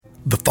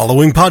The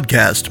following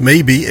podcast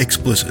may be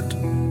explicit.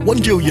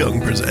 One Joe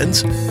Young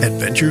presents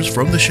Adventures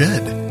from the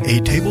Shed, a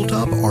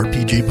tabletop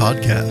RPG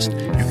podcast.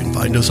 You can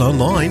find us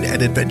online at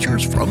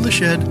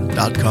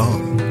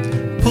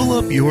adventuresfromtheshed.com. Pull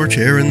up your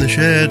chair in the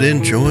shed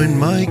and join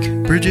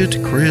Mike,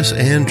 Bridget, Chris,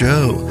 and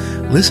Joe.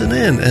 Listen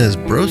in as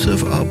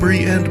Broseph,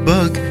 Aubrey, and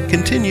Bug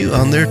continue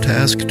on their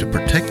task to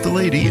protect the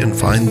lady and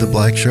find the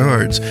black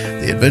shards.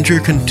 The adventure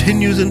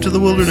continues into the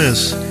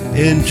wilderness.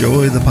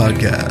 Enjoy the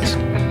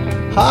podcast.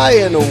 Hi,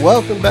 and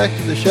welcome back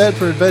to the Shed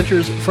for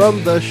Adventures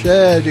from the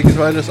Shed. You can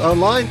find us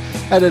online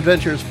at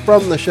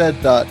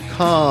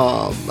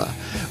adventuresfromtheshed.com.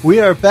 We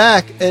are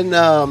back and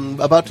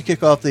about to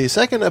kick off the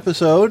second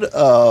episode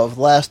of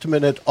Last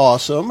Minute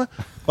Awesome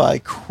by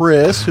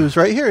Chris, who's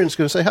right here and is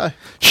going to say hi.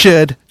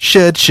 Shed.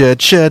 Hey,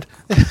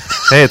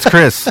 it's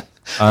Chris.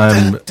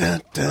 I'm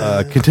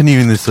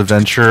continuing this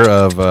adventure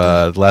of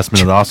Last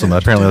Minute Awesome.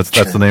 Apparently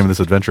that's the name of this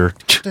adventure.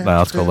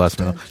 Now it's called Last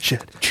Minute.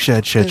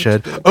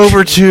 Shed.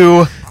 Over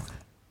to...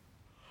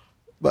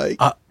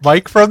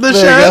 Mike from the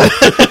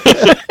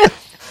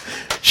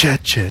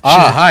Shed. Shed.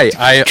 Hi,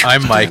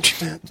 I'm Mike.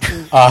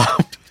 I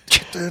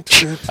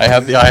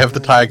have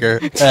the tiger,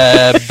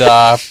 and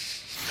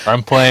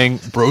I'm playing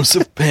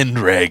Broseph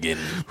Pendragon,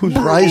 Who's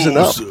rising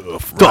up.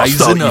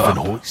 Rising up.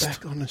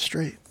 Back on the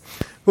street.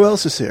 Who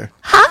else is here?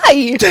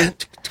 Hi,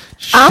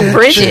 I'm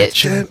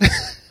Bridget,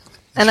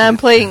 and I'm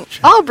playing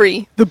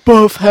Aubrey. The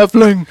buff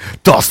halfling.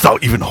 Dost thou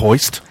even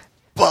hoist?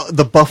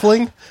 The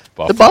Buffling?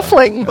 The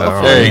Buffling.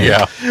 There you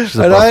go.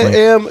 And I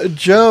am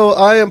Joe.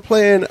 I am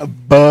playing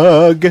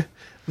Bug,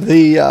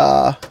 the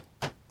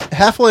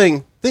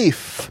halfling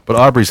thief. But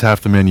Aubrey's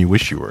half the man you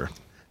wish you were.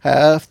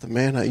 Half the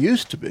man I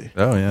used to be.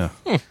 Oh, yeah.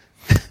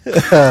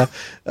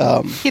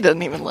 He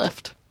doesn't even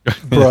lift.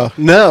 Bruh.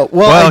 No.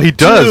 Well, he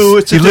does.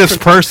 It's he a lifts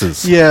different-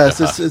 purses. Yes,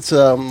 it's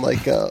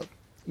like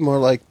more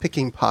like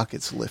picking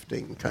pockets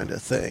lifting kind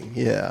of thing.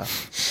 Yeah.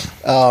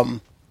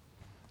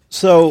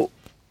 So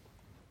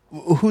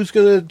who's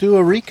going to do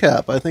a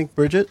recap? I think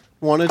Bridget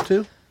wanted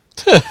to.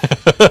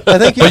 I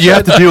think But you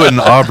have to do it in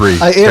Aubrey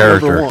I am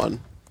character. number one.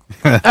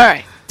 All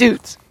right,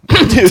 dudes,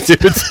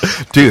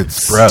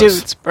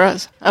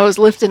 bros. I was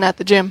lifting at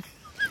the gym,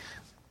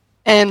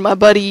 and my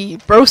buddy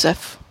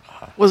Broseph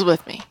was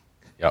with me.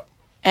 Yep.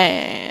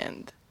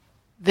 And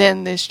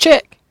then this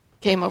chick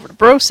came over to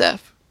Broseph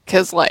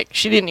because,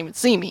 she didn't even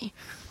see me.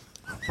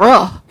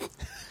 Bruh.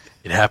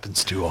 It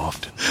happens too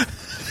often.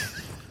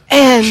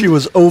 And She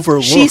was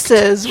overlooked. she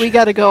says, we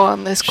got to go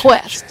on this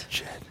quest.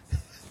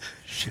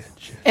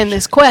 And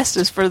this quest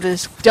is for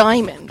this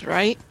diamond,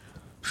 right?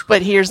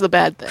 But here's the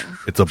bad thing.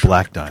 It's a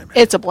black diamond.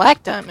 It's a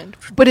black diamond,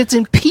 but it's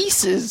in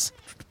pieces.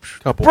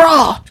 Couple.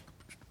 Bruh!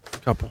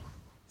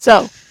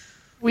 So,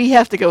 we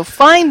have to go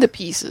find the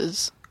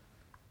pieces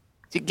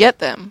to get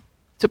them,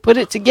 to put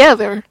it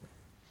together,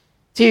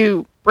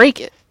 to break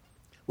it.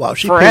 Wow,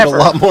 she Forever. paid a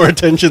lot more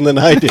attention than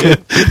I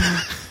did.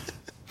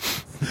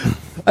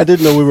 I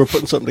didn't know we were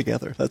putting something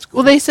together. That's cool.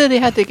 Well, they said they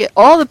had to get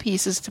all the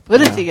pieces to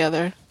put it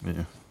together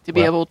Yeah. to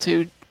be able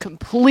to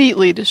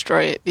completely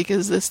destroy it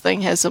because this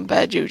thing has some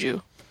bad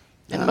juju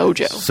and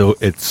mojo. So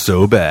it's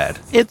so bad.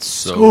 It's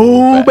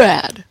so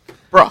bad.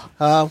 Bruh.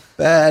 How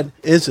bad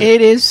is it?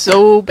 It is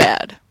so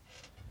bad.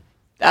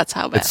 That's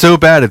how bad. It's so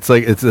bad. It's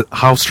like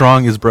how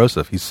strong is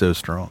Broseph? He's so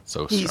strong.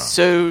 So He's strong.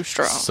 so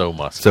strong. So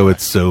muscular. So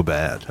it's so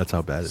bad. That's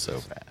how bad it is. so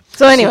bad.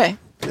 So anyway,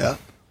 Yeah.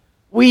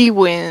 we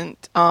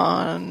went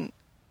on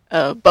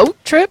a boat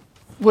trip,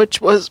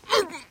 which was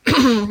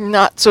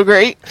not so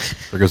great.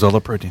 There goes all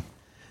the protein.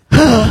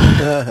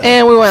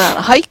 And we went on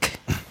a hike.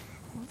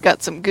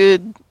 Got some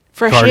good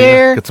fresh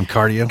air. Get some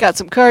cardio. Got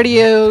some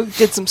cardio.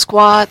 Did some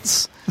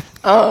squats.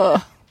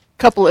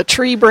 Couple of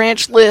tree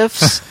branch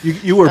lifts.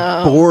 You were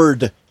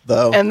bored,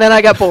 though. And then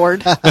I got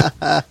bored.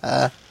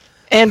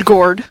 And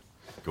gored.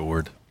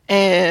 Gourd.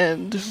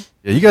 And...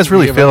 Yeah, you guys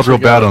really failed real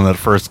bad on that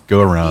first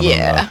go around.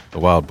 Yeah. On the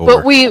wild boar.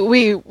 But we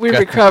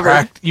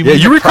recovered. You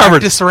recovered.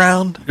 practice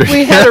around?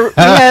 We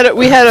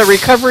had a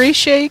recovery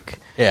shake.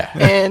 Yeah.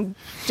 And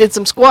did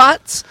some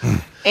squats.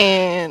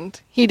 And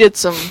he did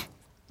some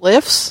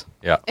lifts.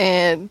 Yeah.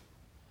 And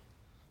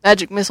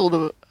magic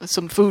missiled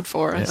some food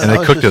for us. and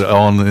they cooked it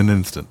all in an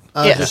instant.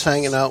 I was Yeah. just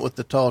hanging out with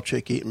the tall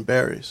chick eating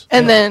berries.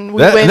 And then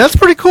we And went. that's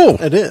pretty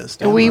cool. It is.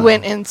 And we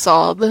went and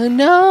saw the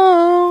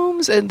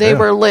gnomes, and they Yeah.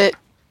 were lit,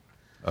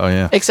 Oh,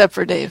 yeah. except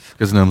for Dave.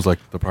 Because gnomes like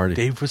the party.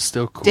 Dave was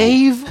still cool.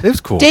 Dave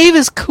cool. Dave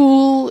is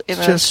cool in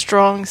a Just-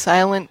 strong,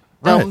 silent,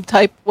 Right. gnome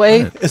type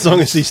way. Right. As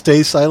long as he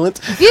stays silent.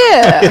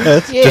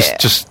 Yeah, yeah.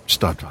 Just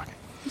stop talking.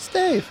 It's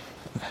Dave.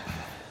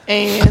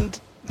 And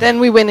then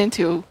we went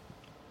into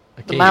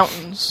the cave.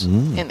 mountains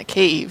in a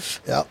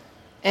cave, Yep.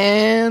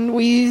 and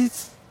we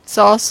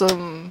saw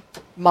some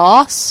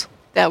moss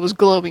that was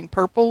glowing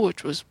purple,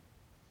 which was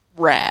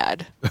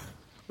rad.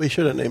 We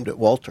should have named it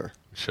Walter.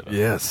 Should've.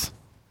 Yes.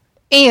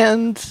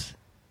 And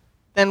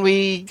then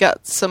we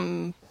got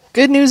some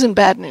good news and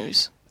bad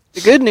news.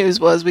 The good news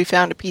was we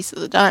found a piece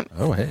of the diamond.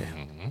 Oh, hey.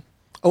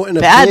 Oh, and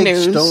a Bad big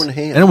news. stone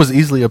hand. And it was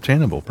easily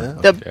obtainable.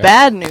 The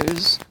bad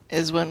news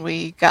is when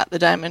we got the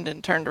diamond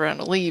and turned around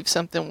to leave,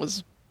 something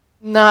was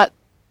not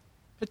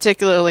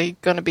particularly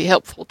going to be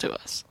helpful to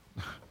us.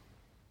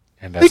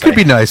 And They could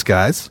be nice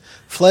guys.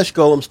 Flesh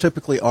golems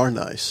typically are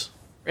nice.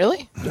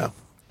 Really? No.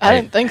 I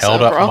didn't think so,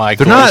 held up bro. my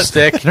They're glow not.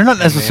 stick. They're not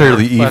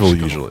necessarily and they were evil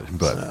flesh usually,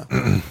 but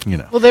you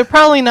know Well, they're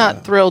probably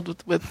not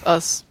thrilled with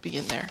us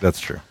being there. that's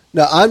true.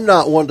 Now, I'm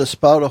not one to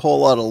spout a whole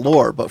lot of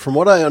lore, but from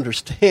what I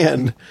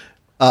understand,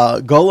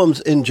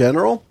 golems in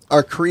general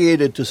are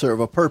created to serve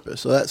a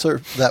purpose. So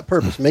that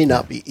purpose may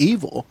not be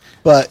evil,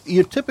 but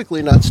you're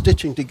typically not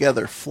stitching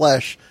together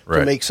flesh to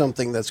Right. make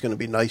something that's going to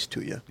be nice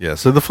to you. Yeah.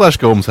 So the flesh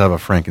golems have a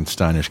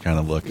Frankensteinish kind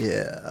of look,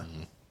 Yeah.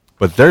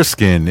 but their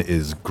skin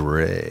is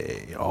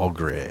gray, all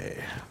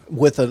gray.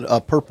 With a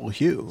purple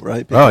hue,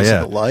 right? Oh Because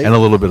yeah, of the light. and a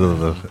little bit of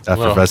the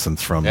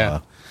effervescence from.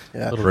 yeah.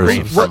 Yeah. Little Frozen.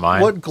 green for What,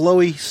 mine. what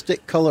glowy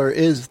stick color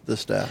is the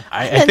staff?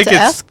 I I meant think to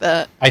it's. ask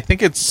that. I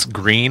think it's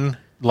green,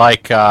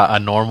 like a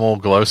normal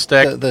glow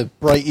stick. The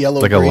bright yellow,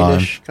 Like a lime.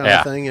 greenish kind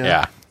of thing?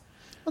 yeah.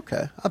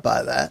 Okay, I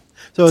buy that.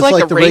 So It's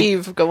like a the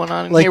rave going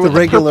on in like here the with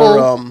regular the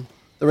purple.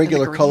 the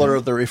regular green. color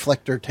of the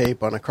reflector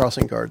tape on a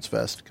crossing guard's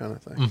vest kind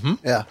of thing. Mm-hmm.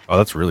 Yeah. Oh,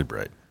 that's really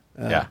bright.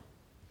 Yeah.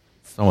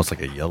 It's almost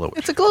like a yellowish.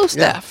 It's a glow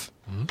staff.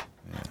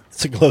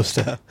 It's a glow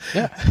staff.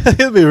 Yeah.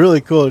 It'd be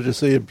really cool to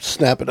see you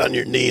snap it on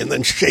your knee and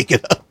then shake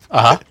it up.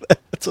 Uh huh.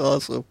 That's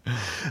awesome.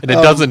 And it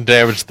doesn't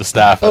damage the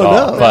staff at Oh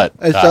all. no! But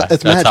it's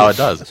that's magic. how it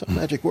does. That's how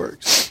magic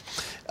works.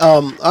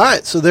 All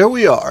right, so there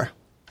we are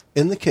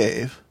in the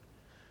cave,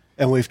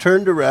 and we've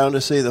turned around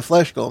to see the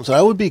flesh golems. And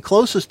I would be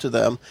closest to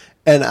them,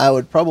 and I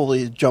would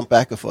probably jump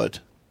back a foot.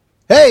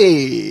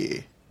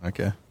 Hey,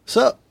 Okay.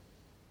 sup,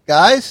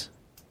 guys?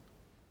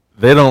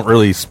 They don't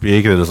really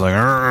speak. They're just like,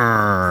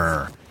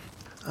 "Arr."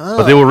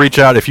 But they will reach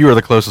out. If you are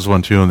the closest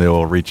one to them, they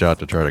will reach out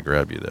to try to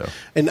grab you, though.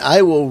 And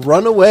I will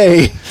run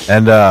away.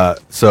 And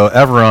so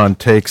Everon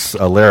takes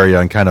Alaria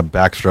and kind of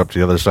backs her up to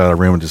the other side of the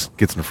room and just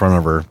gets in front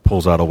of her,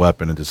 pulls out a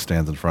weapon, and just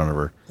stands in front of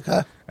her.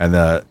 Okay.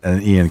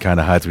 And Ian kind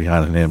of hides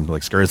behind him,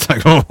 like scared. It's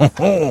like,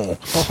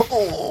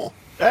 oh.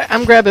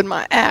 I'm grabbing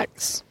my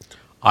axe.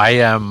 I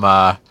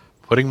am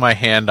putting my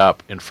hand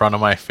up in front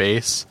of my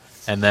face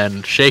and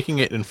then shaking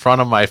it in front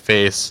of my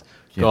face,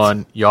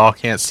 going, "Y'all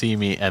can't see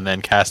me," and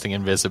then casting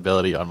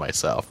invisibility on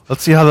myself.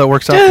 Let's see how that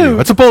works out for you.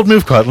 That's a bold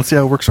move, Cut. Let's see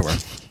how it works for him.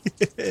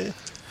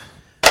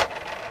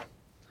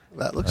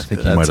 That looks I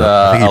think good. you might That's,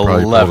 have. I think you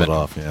probably 11. pulled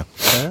it off. Yeah.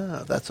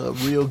 Yeah, that's a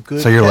real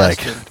good. So you're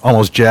casting. like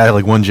almost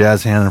like one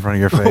jazz hand in front of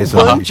your face,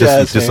 One and it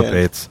just jazz hand.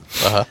 dissipates.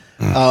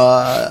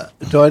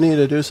 Do I need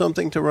to do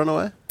something to run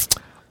away?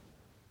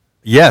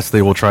 Yes,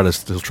 they will try to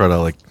still try to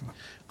like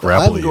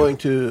grapple I'm you. going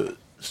to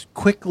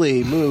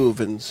quickly move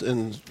and So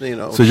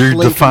you're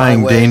slink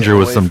defying my way danger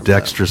with away some from them.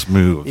 dexterous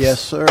moves. Yes,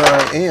 sir,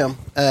 I am.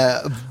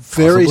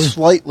 Very Possibly.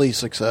 slightly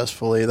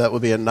successfully. That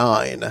would be a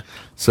 9.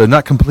 So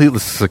not completely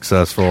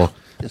successful.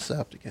 Just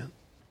zapped again.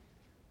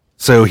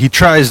 So he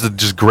tries to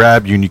just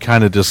grab you, and you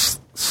kind of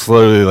just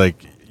slowly like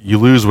you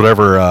lose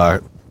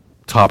whatever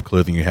top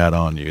clothing you had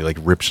on you, like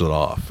rips it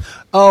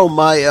off. Oh,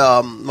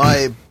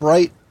 my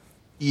bright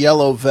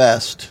yellow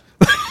vest.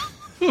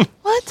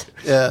 What?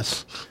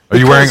 Yes. Are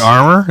you wearing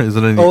armor? Is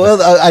it any? Oh,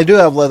 well, I do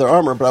have leather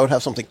armor, but I would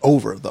have something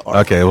over the armor.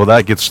 Okay, well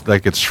that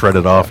gets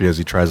shredded off as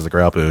he tries to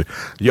grapple you.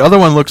 The other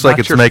one looks like Not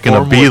it's your making a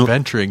formal bee.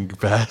 adventuring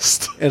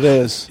vest. It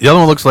is. The other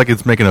one looks like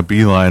it's making a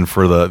beeline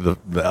for the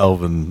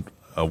elven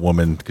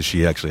woman because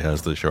she actually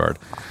has the shard.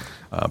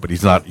 But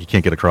he's not. He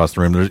can't get across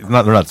the room. They're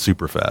not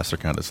super fast. They're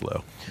kind of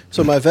slow.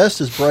 So my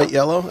vest is bright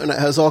yellow, and it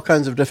has all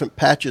kinds of different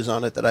patches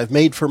on it that I've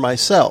made for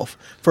myself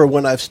for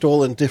when I've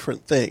stolen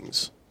different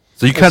things.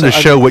 So you kind of so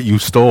show what you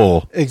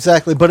stole.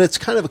 Exactly, but it's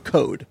kind of a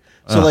code.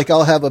 So, like,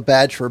 I'll have a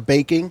badge for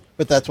baking,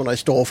 but that's when I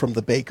stole from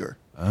the baker,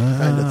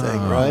 kind of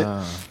thing,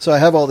 right? So I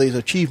have all these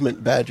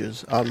achievement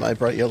badges on my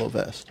bright yellow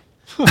vest.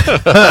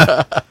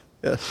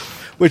 Yes,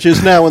 which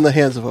is now in the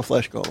hands of a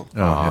flesh golem.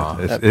 Oh,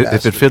 yeah. that If it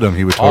bastard. fit him,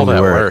 he would All totally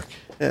that wear work.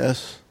 it.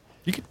 Yes,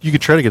 You could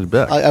try to get it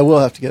back. I will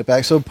have to get it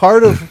back. So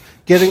part of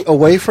getting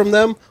away from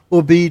them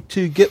will be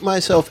to get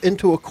myself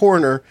into a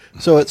corner,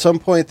 so at some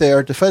point they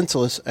are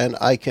defenseless, and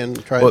I can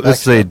try. Well, to let's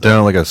say backstab them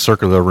down like a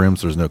circular room,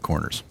 so there's no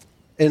corners.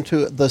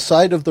 into the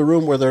side of the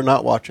room where they're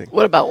not watching.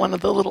 What about one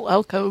of the little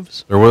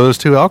alcoves? Or were those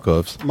two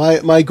alcoves?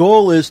 My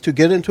goal is to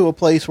get into a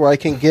place where I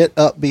can get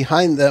up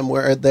behind them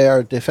where they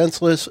are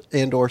defenseless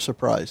and or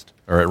surprised.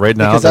 All right, right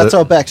now Because that's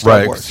how backstab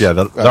right, works. Yeah,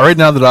 right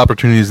now the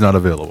opportunity is not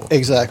available.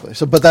 Exactly.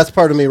 So, but that's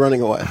part of me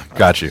running away.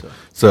 Got you.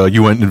 So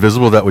you went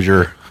invisible. That was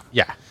your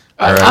Yeah.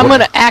 All right, I'm what-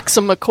 going to ask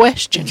him a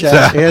question.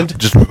 Jazz hand,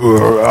 just.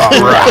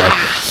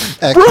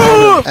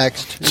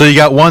 axed. So you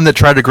got one that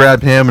tried to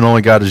grab him and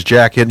only got his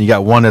jacket, and you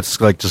got one that's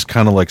like just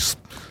kind of like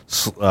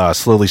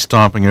slowly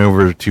stomping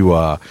over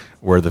to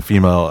where the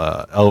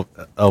female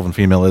elven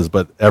female is,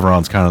 but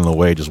Everon's kind of in the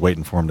way, just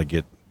waiting for him to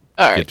get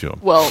to him.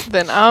 Well,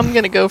 then I'm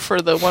going to go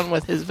for the one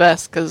with his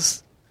vest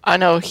because I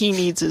know he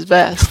needs his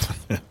vest.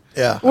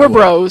 Yeah. We're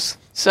bros,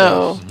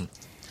 so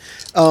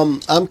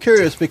I'm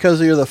curious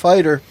because you're the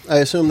fighter. I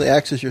assume the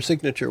axe is your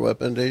signature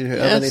weapon. Do you have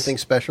Yes. anything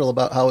special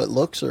about how it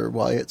looks or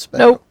why it's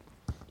special? nope.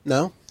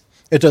 No.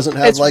 It doesn't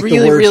have It's like really,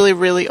 the words. really,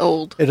 really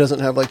old. It doesn't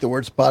have like the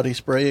words body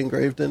spray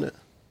engraved in it.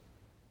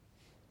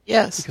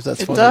 Yes, Because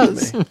that's it funny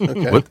does. to me.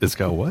 Okay. What? It's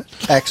got what?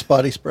 Axe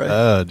body spray.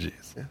 Oh, jeez.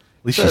 At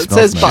least So she it smells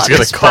says nice. body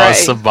It's gonna cause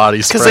spray. some body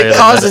Because spray. it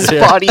causes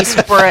body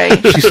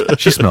spray.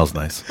 She smells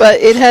nice. But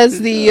it has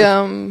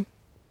the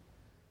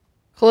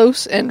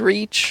close and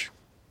reach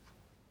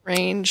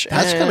range.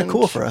 That's kind of and,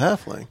 cool for a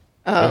halfling.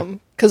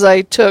 Because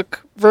I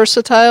took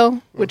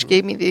versatile, which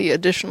gave me the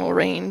additional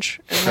range,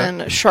 and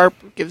then sharp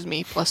gives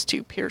me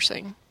 +2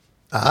 piercing.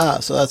 Ah,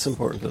 so that's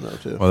important to know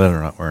too. Well,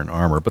 they're not wearing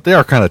armor, but they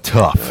are kind of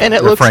tough. And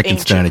it they're looks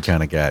Frankenstein-y ancient.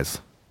 kind of guys.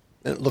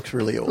 And it looks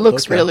really old.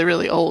 Looks Okay. really,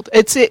 really old.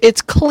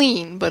 It's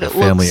clean, but A it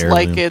family looks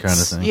like heirloom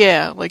it's kinda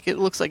thing. like it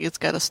looks like it's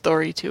got a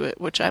story to it,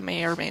 which I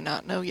may or may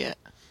not know yet.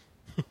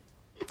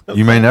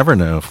 You may never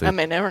know if they. I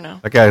may never know.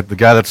 That guy, the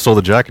guy that stole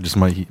the jacket, just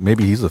might.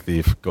 Maybe he's a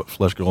thief,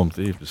 flesh golem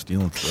thief, just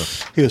stealing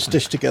stuff. He was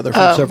stitched together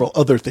from several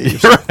other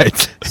thieves.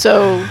 Right.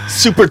 So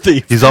Super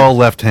thief. He's all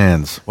left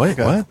hands. Wait,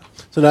 Okay. what?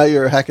 So now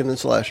you're hacking and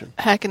slashing.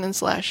 hacking and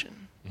slashing.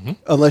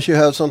 Unless you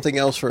have something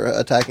else for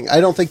attacking. I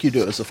don't think you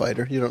do as a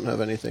fighter. You don't have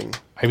anything.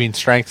 I mean,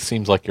 strength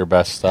seems like your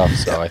best stuff,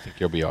 so I think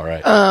you'll be all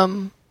right.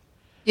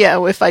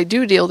 Yeah, if I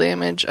do deal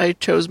damage, I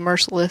chose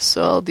merciless,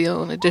 so I'll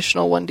deal an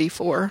additional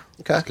 1d4.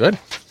 Okay. Good.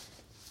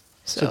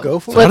 So go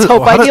for it. Let's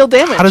hope I deal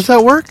damage. How does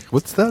that work?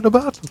 What's that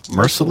about?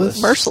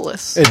 Merciless.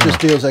 Merciless. It just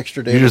deals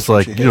extra damage. You just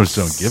like when you she just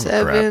hits. don't give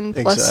a crap. 7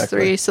 plus Exactly.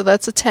 3, so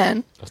that's a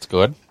 10. That's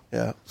good.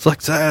 Yeah.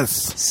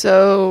 Success.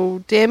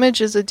 So damage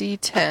is a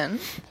d10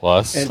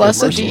 Plus, And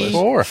plus a merciless.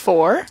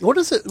 d4. What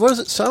does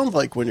it sound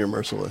like when you're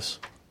merciless?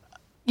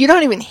 You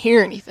don't even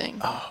hear anything.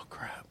 Oh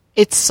crap.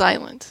 It's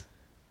silent.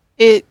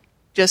 It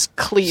just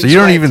cleaves. So you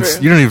don't right even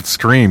through. you don't even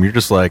scream. You're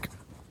just like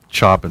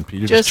chopping.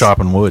 You're just Just-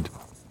 chopping wood.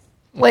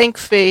 Blank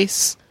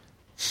face,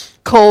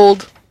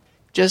 cold,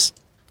 just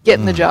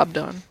getting the job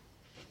done.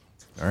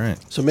 All right.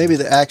 So maybe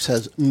the axe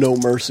has no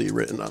mercy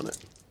written on it.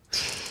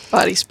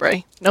 Body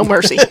spray, no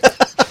mercy.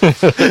 Or it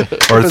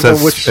Depends says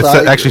on which it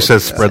side actually you're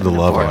says looking spread at. the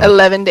love For on it.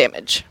 11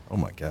 damage. Oh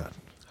my god.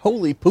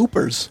 Holy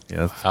poopers.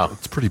 Yeah, Wow.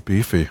 it's pretty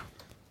beefy.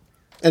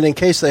 And in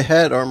case they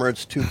had armor,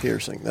 it's 2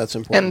 piercing. That's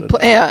important.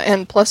 And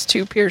and plus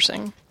 2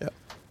 piercing. Yeah.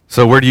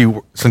 So where do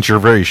you, since you're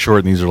very short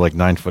and these are like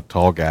 9 foot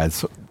tall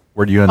guys,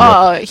 where do you end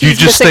up? Do you he's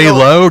just missing stay a-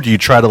 low? Do you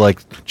try to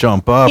like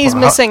jump up? He's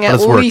missing how at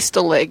does it work? least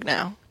a leg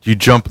now. Do you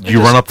jump? Do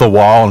you run up the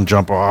wall and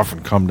jump off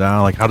and come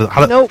down? Like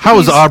Nope, how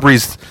is he's-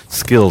 Aubrey's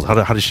skills? How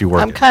does she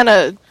work? I'm it? kind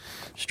of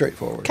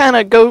Straightforward.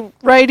 go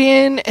right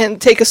in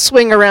and take a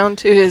swing around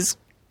to his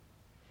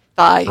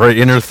thigh. Right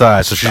inner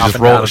thigh. So she Chopping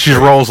just down rolls. the She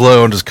tree. rolls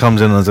low and just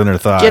comes in on his inner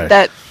thigh. Get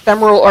that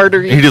femoral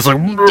artery. He just like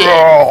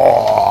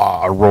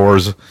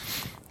roars.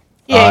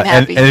 He ain't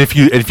and happy.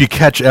 if you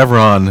catch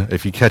Evron,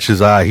 if you catch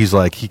his eye, he's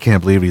like he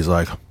can't believe it. He's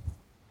like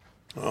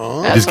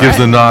That's just gives right.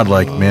 the nod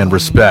like man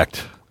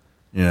respect.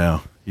 You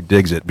know he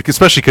digs it because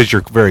especially because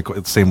you're very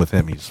same with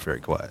him. He's very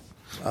quiet.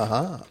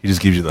 He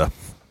just gives you the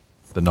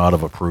nod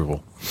of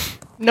approval.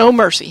 No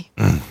mercy.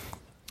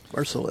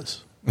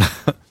 Merciless.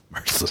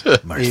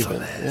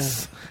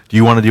 Merciless. Do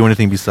you want to do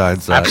anything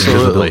besides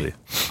Absolutely. invisibility?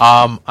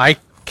 I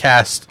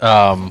cast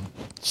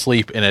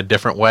sleep in a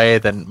different way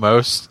than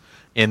most,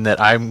 in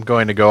that I'm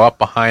going to go up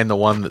behind the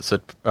one that's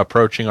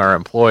approaching our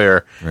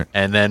employer, Right.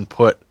 and then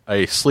put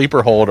a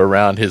sleeper hold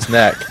around his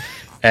neck,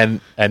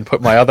 and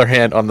put my other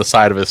hand on the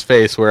side of his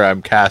face where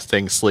I'm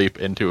casting sleep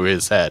into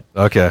his head.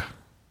 Okay,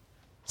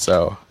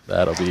 So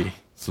that'll be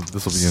so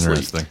this will be Sleep.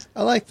 interesting.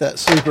 I like that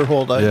sleeper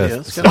hold idea.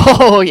 Yes. It's kinda-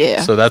 Oh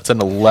yeah. So that's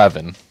an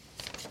 11.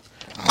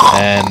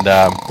 And,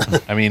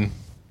 I mean,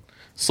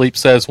 sleep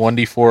says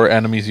 1d4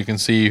 enemies you can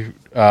see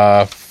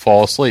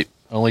fall asleep.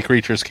 Only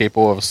creatures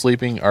capable of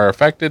sleeping are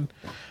affected.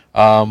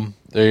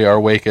 They are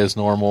awake as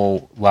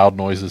normal, loud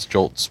noises,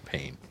 jolts,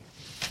 pain.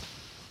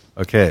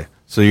 Okay,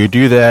 so you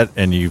do that,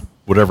 and you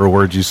whatever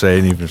words you say,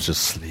 and even if it's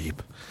just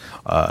sleep.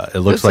 It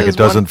looks This like is it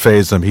doesn't one-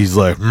 phase him. He's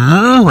like,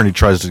 when he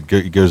tries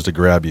to he goes to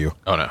grab you.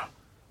 Oh, no.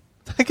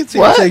 I could see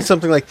What? him saying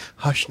something like,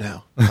 hush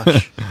now.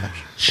 Hush.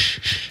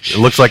 It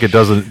looks like it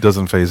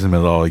doesn't phase him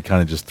at all. He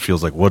kind of just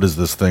feels like, what is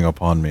this thing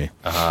upon me?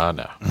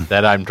 No.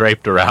 That I'm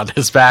draped around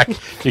his back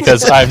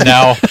because I'm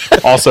now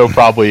also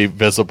probably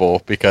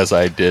visible because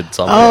I did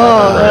something.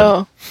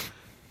 Oh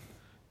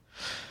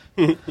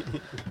no.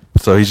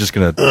 So he's just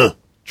gonna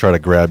try to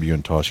grab you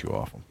and toss you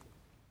off him.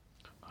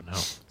 Oh, no.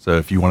 So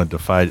if you want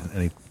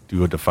to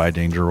do a defy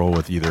danger roll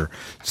with either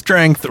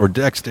strength or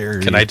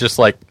dexterity. Can I just,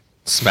 like,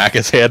 smack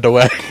his hand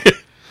away?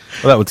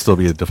 Well, that would still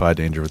be a defy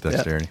danger with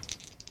dexterity,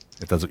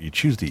 if that's what you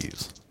choose to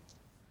use.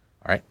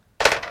 All right.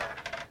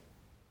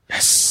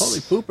 Yes. Holy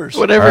poopers.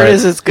 Whatever All right. it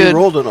is, it's He good.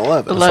 rolled an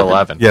 11. That's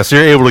 11. Yeah, so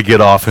you're able to get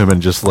off him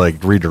and just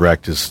like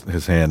redirect his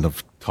hand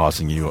of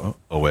tossing you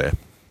away.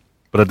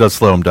 But it does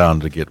slow him down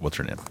to get what's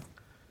her name.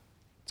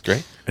 It's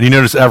great. And you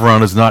notice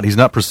Evron is not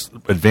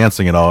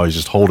advancing at all. He's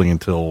just holding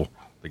until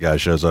the guy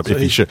shows up. So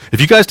If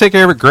you guys take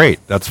care of it,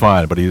 great. That's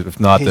fine. But if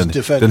not, He's then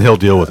defending. he'll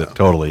deal with it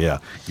totally. Yeah,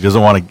 he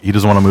doesn't want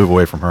to move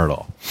away from her at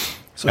all.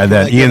 So and can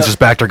I then get Ian's up- just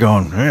back there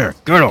going, "Here,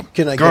 get him."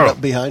 Can I get get him."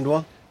 up behind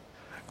one?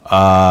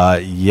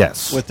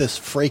 Yes. with this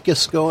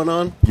fracas going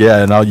on?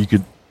 Yeah, now you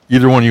could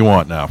either one you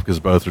want now because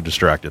both are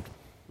distracted.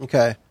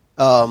 Okay.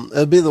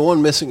 It'd be the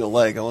one missing a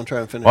leg. I want to try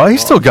and finish. Well, him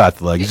he's still off. got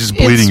the leg. He's just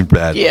bleeding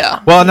bad.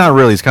 yeah. Well, not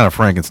really. He's kind of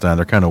Frankenstein.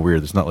 They're kind of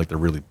weird. It's not like they're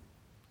really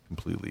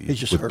completely He's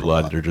just with hurt a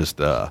blood. lot. They're just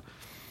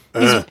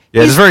yeah,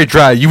 it's very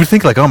dry. You would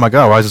think like, oh my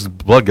god, why is this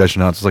blood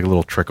gushing out? It's like a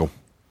little trickle.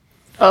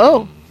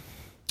 Oh.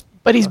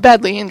 But he's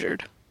badly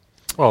injured.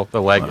 Well,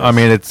 the leg. I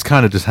mean, it's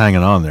kind of just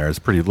hanging on there. It's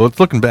pretty. It's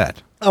looking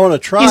bad. I want to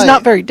try. He's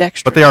not very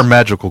dexterous. But they are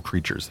magical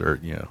creatures. They're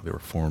they were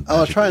formed. I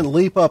want to try magically. and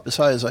leap up as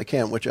high as I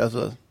can, which as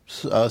a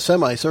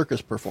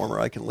semi-circus performer,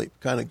 I can leap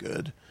kind of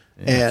good.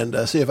 And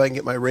see if I can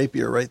get my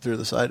rapier right through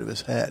the side of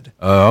his head.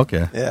 Oh,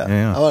 okay.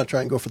 Yeah. I want to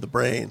try and go for the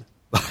brain.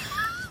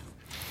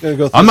 Gonna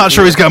go through I'm not the-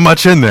 sure he's got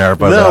much in there,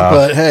 but no,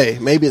 but hey,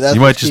 maybe that's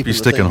you might what's just be keeping the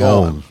sticking thing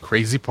going. holes.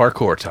 Crazy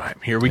parkour time.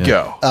 Here we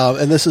go.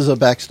 And this is a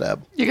backstab.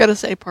 You got to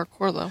say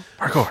parkour, though.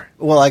 Parkour.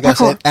 Well, I got to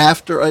say Parkour. it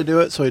after I do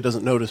it, so he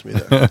doesn't notice me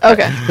there.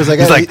 Okay. Because I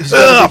He's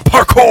got like,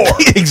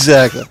 parkour.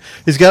 exactly.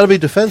 He's got to be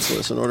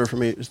defenseless in order for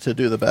me to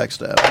do the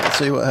backstab. Let's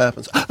see what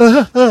happens.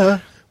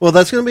 Well,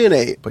 that's going to be an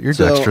 8. But you're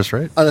So, dexterous,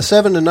 right? On a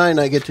 7 to 9,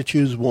 I get to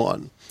choose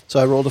one. So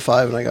I rolled a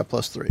 5 and I got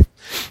 +3.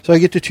 So I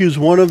get to choose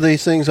one of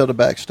these things out of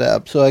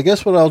backstab. So I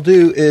guess what I'll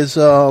do is,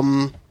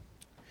 oh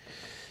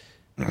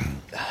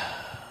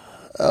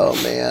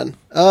man.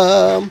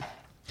 All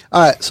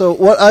right. So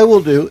what I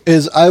will do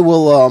is I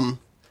will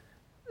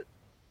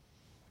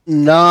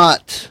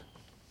not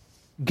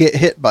get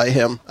hit by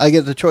him. I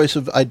get the choice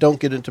of I don't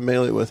get into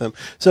melee with him.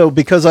 So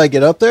because I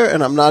get up there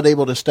and I'm not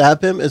able to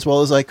stab him as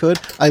well as I could,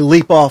 I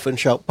leap off and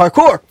shout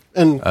parkour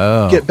and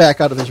get back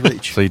out of his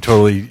reach. So you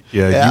totally,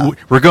 Yeah. You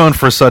we're going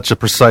for such a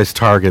precise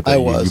target that I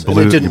you was, and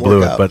blew, it didn't you blew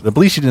work it. out. But at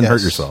least you didn't hurt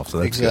Yes, yourself. So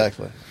that's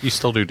exactly. You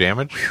still do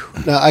damage?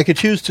 Now I could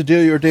choose to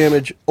deal your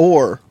damage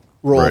or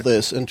roll Right.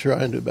 this and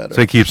try and do better.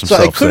 So he keeps So I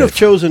himself could have safe.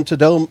 chosen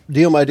to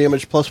deal my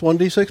damage plus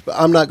 1d6, but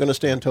I'm not going to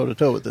stand toe to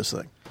toe with this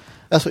thing.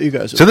 That's what you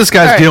guys do. So this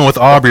guy's All right. dealing with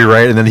Aubrey,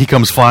 right? And then he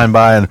comes flying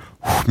by, and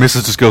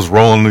Mrs. just goes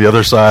rolling to the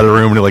other side of the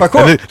room, and like,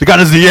 Parkour. and the guy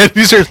does the end.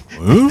 He says,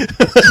 "Huh?"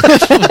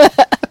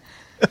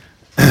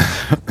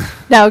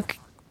 Now,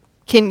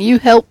 can you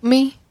help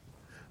me,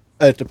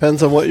 It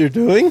depends on what you're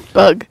doing.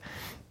 Bug?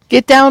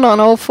 Get down on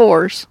all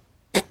fours.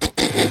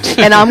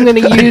 And I'm going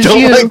to I use don't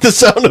you. like the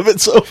sound of it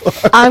so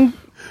far. I'm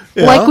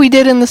Yeah. like we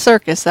did in the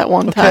circus that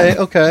one Okay, time.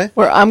 okay,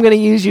 Where I'm going to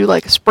use you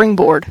like a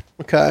springboard.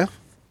 okay.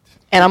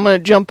 And I'm going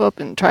to jump up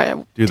and try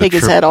to Do take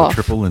his head the off.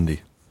 triple Lindy.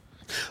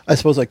 I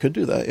suppose I could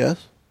do that, yes.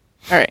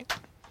 All right.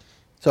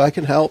 So I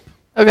can help.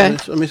 Okay.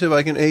 Let me see if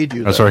I can aid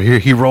you. Oh, there. sorry,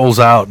 he rolls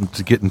out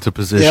to get into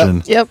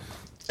position. Yep.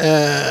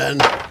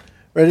 And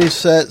ready,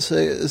 set,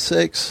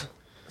 6,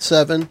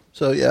 7.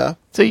 So yeah,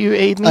 So you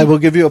aid me. I will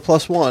give you a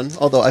 +1.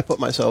 Although I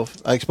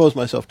expose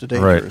myself to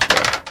danger Right. as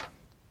well.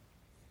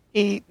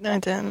 8,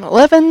 9, 10,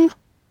 11.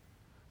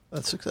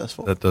 That's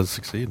successful. That does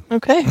succeed.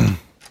 Okay.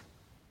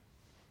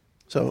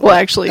 So Well,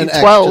 actually, an axe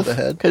to 12 the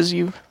head. because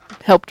you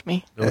helped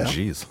me. Oh, Yeah.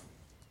 jeez.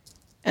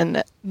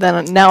 And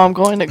then now I'm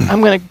going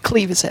to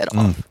cleave his head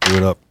off. Do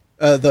it up.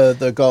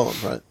 The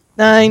golem, right?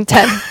 9,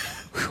 10.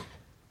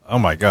 Oh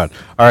my god!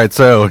 All right,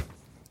 so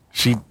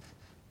she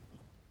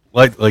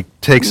like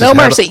takes No his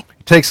mercy. Head,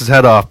 takes his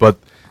head off, but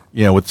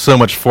with so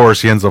much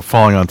force, he ends up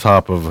falling on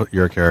top of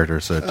your character.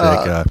 So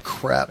take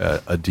Crap.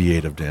 a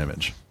D8 of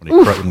damage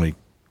when he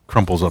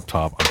crumples up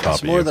top on top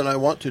That's of more you. than I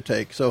want to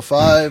take. So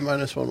 5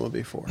 minus 1 will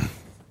be 4.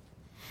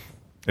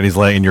 And he's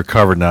laying. You're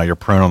covered now. You're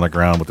prone on the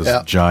ground with this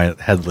Yeah.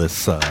 giant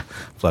headless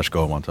flesh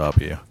golem on top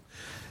of you.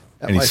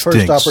 At And he my first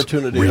stinks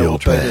opportunity, I real will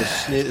try bad.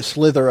 to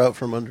slither out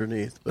from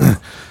underneath. But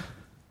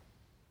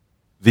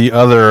The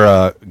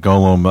other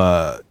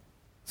golem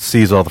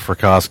sees all the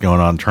fracas going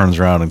on, turns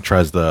around, and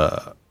tries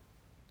to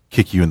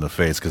kick you in the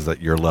face because at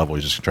your level,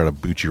 he's just trying to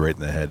boot you right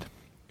in the head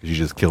because you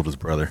just killed his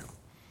brother.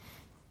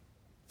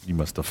 You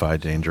must defy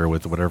danger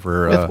with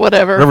whatever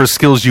whatever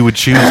skills you would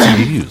choose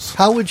to use.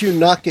 how would you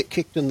not get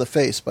kicked in the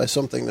face by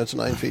something that's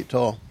 9 feet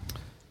tall?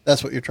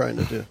 That's what you're trying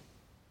to do.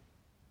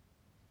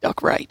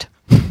 Duck right.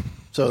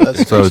 So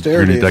that's So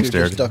dexterity you if need you're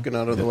dexterity. just ducking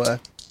out of the way.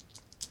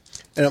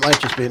 And it might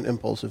just be an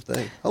impulsive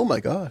thing. Oh my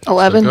gosh.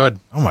 11. Good.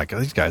 Oh my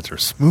god, these guys are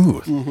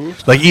smooth. Mm-hmm.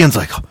 Like Ian's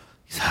like, oh,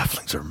 these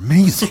halflings are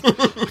amazing.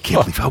 I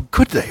can't believe how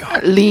good they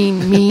are.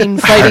 Lean, mean,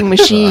 fighting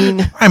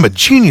machine. I'm a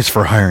genius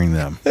for hiring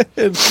them.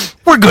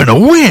 We're gonna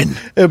win.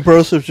 And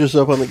Brosep's just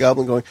up on the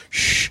goblin going,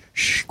 shh,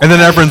 shh. And then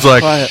everyone's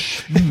like, Quiet.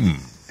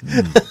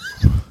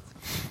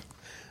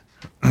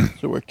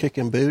 So we're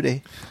kicking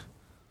booty.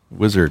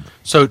 wizard.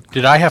 So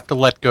did I have to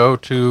let go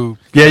to?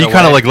 Yeah, get you kind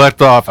of away? like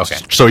left off. Okay.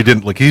 So he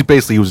didn't he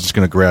basically was just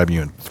gonna grab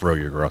you and throw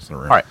you across the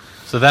room. All right.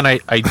 So then I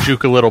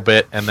juke a little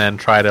bit and then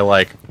try to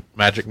like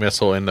magic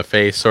missile in the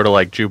face, sort of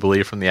like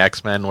Jubilee from the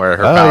X-Men, where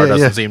her power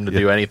doesn't seem to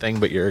do anything,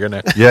 but you're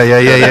gonna.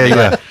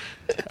 Yeah.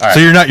 right. So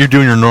you're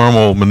doing your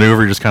normal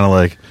maneuver. You're just kind of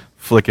like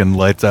flicking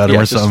lights at him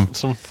Yeah, or just something.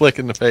 some flick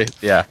in the face.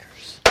 Yeah.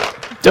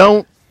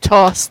 Don't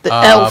toss the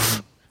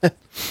elf.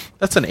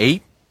 That's an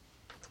 8.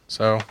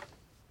 So,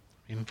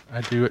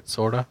 I do it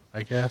sorta,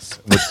 I guess.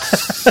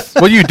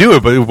 Well, you do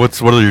it, but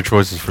what are your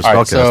choices for All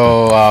right,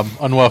 spellcasting?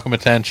 so unwelcome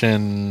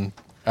attention,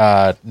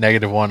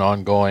 -1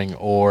 ongoing,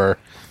 or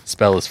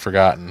spell is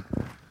forgotten.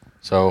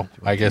 So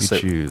I guess you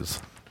choose.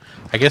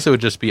 I guess it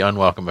would just be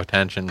unwelcome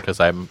attention because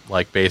I'm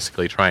like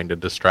basically trying to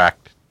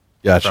distract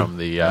Gotcha. from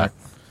the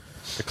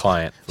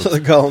client. So the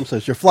golem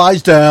says, "Your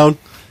fly's down."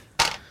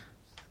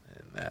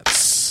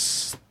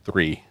 That's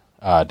 3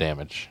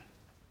 damage.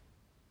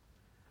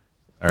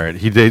 All right,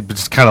 he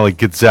just kind of like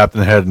gets zapped in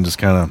the head and just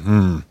kind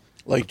of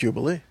Like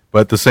Jubilee.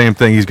 But the same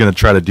thing, he's going to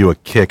try to do a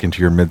kick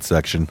into your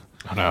midsection.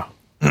 Oh no!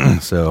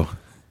 So,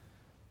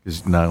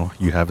 because now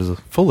you have his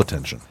full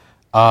attention.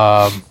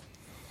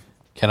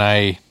 Can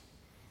I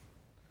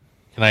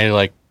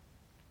like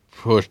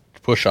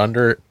push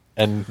under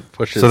and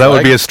push his So that would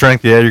leg? be a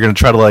strength. Yeah, you're going to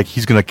try to like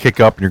he's going to kick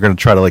up and you're going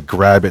to try to like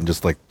grab it and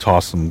just like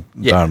toss him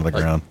down to the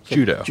like ground.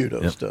 Judo.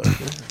 Judo Yep.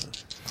 stuff.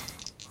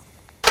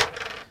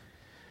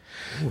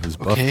 His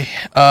buff. Okay,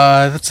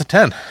 that's a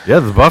 10. Yeah,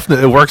 the buff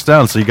it works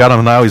down. So you got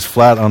him now. He's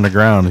flat on the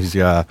ground. He's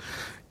got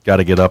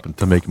to get up and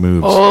to make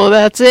moves. Oh,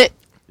 that's it.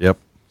 Yep.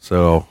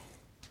 So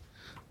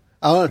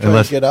I want to try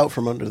Unless- to get out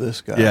from under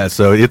this guy. yeah,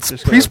 so it's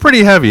Just he's gonna-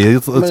 pretty heavy.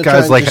 This gonna try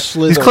guy's and like just he's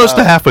slither close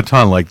to out. half a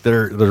ton. Like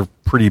they're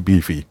pretty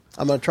beefy.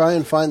 I'm going to try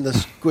and find the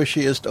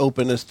squishiest,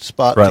 openest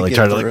spot Right, to like get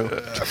try to, through,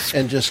 like,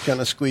 and just kind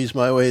of squeeze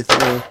my way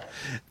through.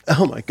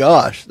 Oh my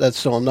gosh, that's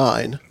still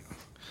 9.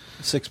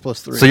 6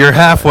 plus 3. So you're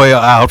halfway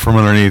out from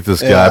underneath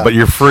this guy, Yeah. but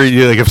you're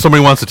free. Like if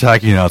somebody wants to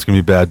attack you now, it's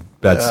gonna be bad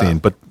Yeah. scene.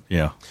 But you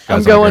know, I'm guys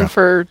on the going ground.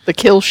 for the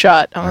kill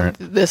shot on Alright.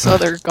 this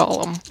other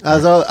golem.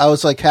 I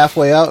was like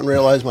halfway out and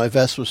realized my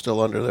vest was still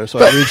under there, so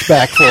I reached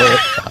back for it.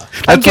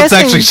 That's what's guessing-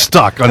 actually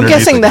stuck I'm underneath.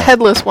 guessing the guy.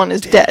 headless one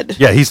is dead.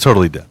 Yeah, he's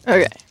totally dead.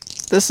 Okay.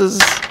 This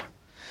is.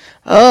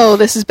 Oh,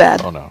 this is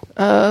bad. Oh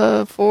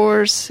no!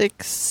 4,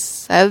 6,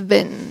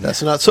 7.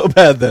 That's not so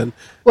bad then.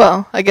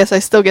 Well, I guess I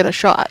still get a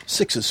shot,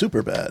 6 is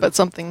super bad. but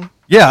something.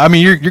 Yeah, I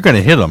mean you're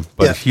gonna hit him,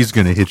 but Yeah. he's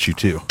gonna hit you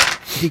too,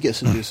 He gets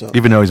to do something.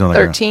 even though he's on the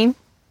ground. 13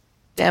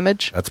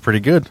 damage. That's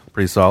pretty good,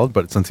 pretty solid.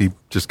 But since he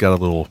just got a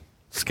little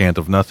scant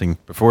of nothing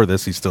before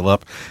this, he's still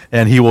up,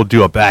 and he will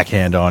do a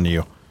backhand on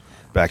you,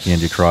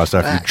 backhand you across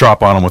after you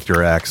drop on him with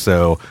your axe.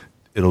 So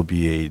it'll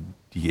be a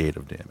D8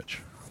 of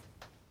damage.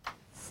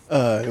 You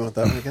want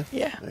that one again?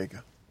 Yeah. There you go.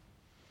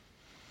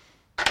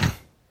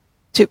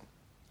 2.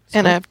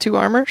 And I have 2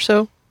 armor,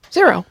 so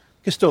 0. You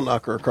can still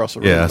knock her across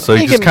the room. Yeah, though. so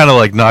he You just can- kind of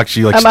like knocks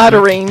you. Like I'm out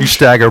of range. You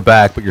stagger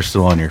back, but you're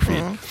still on your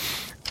feet,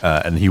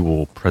 and he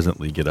will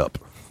presently get up.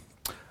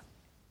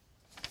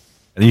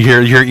 And you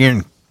hear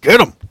Ian, get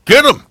him,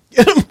 get him,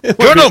 get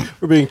him.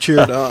 We're being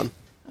cheered on.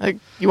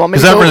 You want me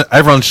to Because go?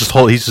 everyone's just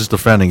he's just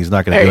defending. He's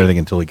not going to do Hey. anything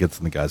until he gets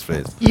in the guy's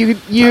face.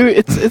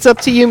 It's up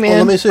to you, man. Well,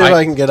 let me see if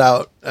I can get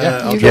out.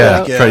 I'll you try get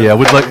out. again. Try, yeah,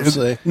 would like- Let's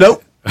see.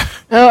 Nope. Oh,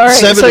 all right,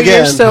 7 so again.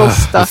 you're still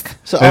stuck.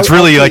 So And it's I'll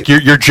really be- like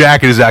your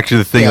jacket is actually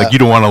the thing. Yeah. Like you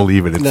don't want to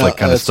leave it. It's No, like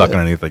kind of that's stuck it.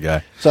 underneath the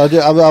guy. So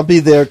I'll be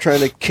there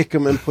trying to kick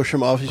him and push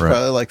him off. He's Right.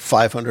 probably like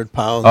 500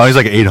 pounds. Oh, he's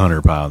like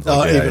 800 pounds. Oh,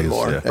 Like, yeah, even he's-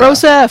 more. yeah. Yeah.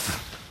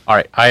 Rosef. All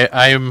right,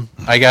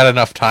 I got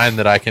enough time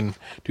that I can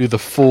do the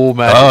full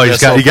magic. Oh,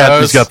 missile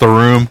he's got the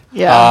room.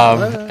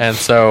 Yeah. and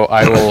so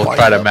I will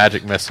try to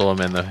magic missile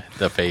him in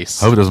the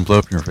face. I hope it doesn't blow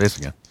up in your face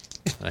again.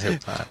 I hope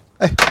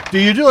not. Do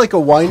you do like a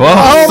wind? Well,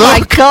 oh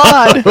my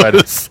god. But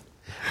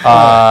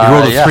You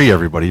rolled a yeah. 3,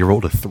 everybody. You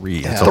rolled a 3.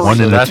 It's a Yeah. 1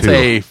 So and a that's 2.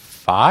 a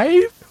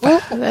 5.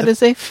 That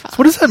is a 5.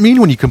 What does that mean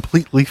when you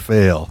completely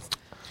fail?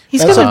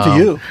 He's That's gonna. up to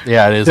you.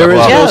 Yeah, it is. There is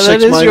above. Yeah, no that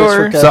 6 is minus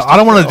your- for So I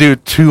don't want to casting do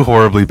too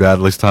horribly bad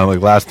this time,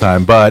 like last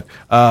time, but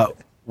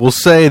we'll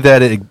say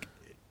that it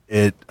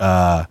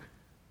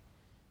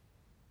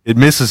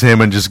misses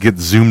him and just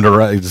gets zoomed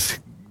around.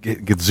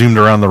 Gets zoomed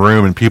around the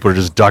room and people are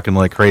just ducking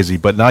like crazy.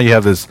 But now you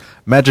have this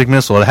magic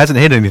missile. It hasn't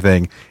hit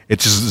anything.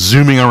 It's just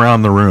zooming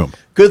around the room.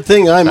 Good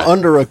thing I'm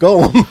under a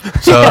golem.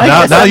 So I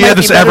now guess that you might have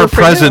be this better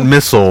for ever-present you.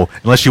 missile.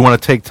 Unless you want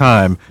to take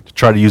time to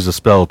try to use a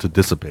spell to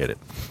dissipate it.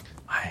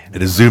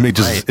 It is zooming.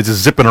 It's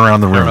just zipping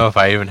around the I don't know room. if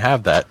I even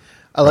have that.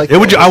 I like. It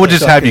would. I would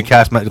just have you sucking.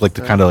 cast magic, like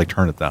to kind of like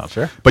turn it down.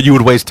 Sure. But you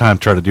would waste time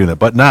trying to do that.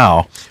 But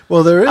now,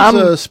 Well, there is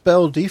a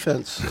spell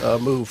defense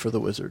move for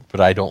the wizard,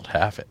 But I don't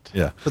have it.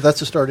 yeah. but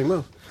that's a starting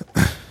move.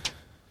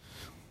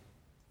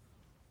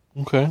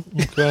 Okay.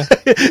 Okay.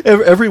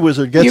 Every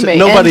wizard gets You it. may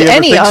Nobody end ever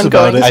any thinks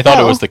about ongoing it. I thought it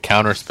spell. was the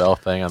counter spell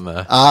thing on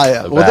the.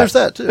 Yeah. the Well, back. there's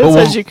that too. It Well,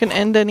 says you can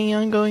end any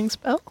ongoing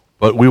spell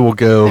But we will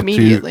go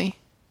immediately. to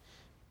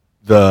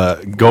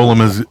the golem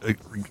has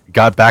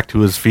got back to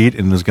his feet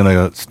and is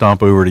going to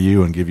stomp over to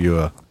you and give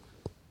you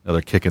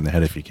another kick in the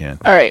head if you can.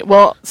 All right.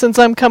 Well, since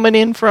I'm coming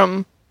in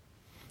from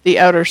the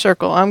outer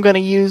circle, I'm going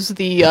to use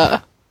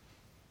the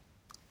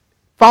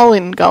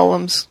fallen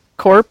golem's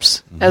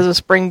corpse as a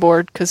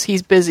springboard because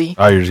he's busy.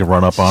 Oh, you're just going to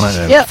run up on it?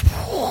 And, Yep.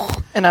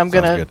 And I'm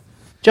going Sounds to good.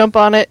 jump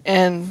on it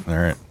and All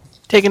right.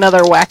 take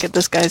another whack at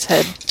this guy's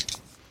head.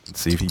 Let's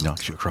see if he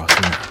knocks you across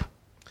the room.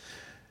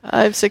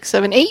 5, 6,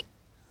 7, 8.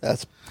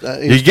 That's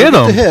You get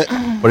to him, hit.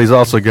 but he's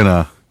also going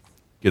to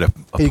get a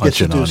He gets punch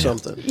to in do on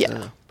something.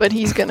 Yeah. But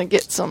he's going to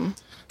get some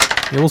you.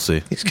 Yeah, we'll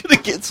see. He's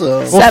gonna get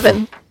some.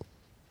 7.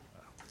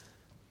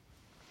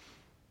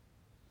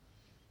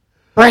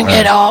 Bring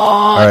it on.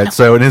 All right,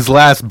 so in his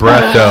last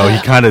breath, though, he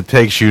kind of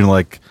takes you and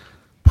like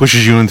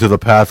pushes you into the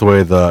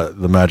pathway, the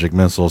magic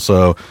missile.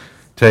 So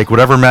take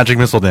whatever magic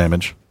missile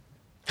damage,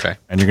 Okay.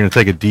 and you're going to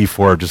take a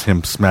D4 of just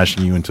him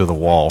smashing you into the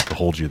wall to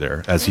hold you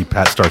there as he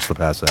starts to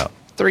pass out.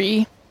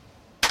 3.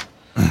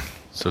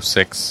 So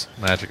 6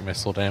 magic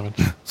missile damage.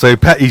 So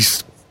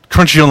he's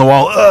crunching you on the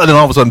wall, and then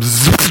all of a sudden,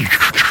 magic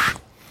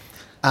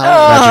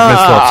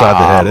missile upside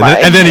the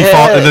head, and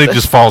then he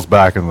just falls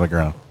back into the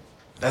ground.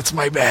 That's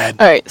my bad.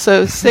 All right,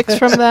 so 6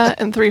 from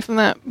that and 3 from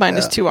that,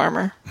 minus 2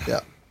 armor.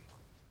 Yeah,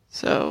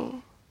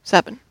 So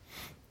 7.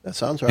 that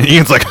sounds And right.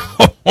 Ian's like,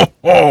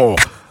 oh,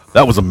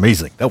 that was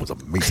amazing. That was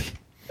amazing.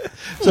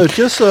 So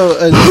just so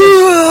as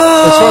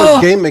far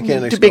as game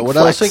mechanics Big go, what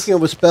I was flex. thinking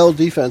of with spell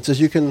defense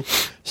is you can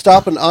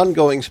stop an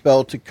ongoing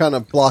spell to kind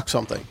of block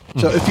something.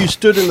 So if you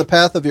stood in the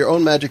path of your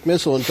own magic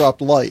missile and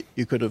dropped light,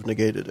 you could have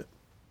negated it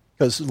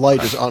because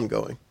light is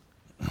ongoing.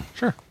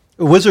 Sure.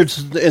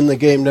 Wizards in the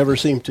game never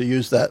seem to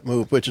use that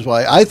move, which is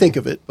why I think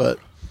of it, but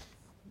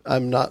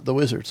I'm not the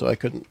wizard, so I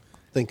couldn't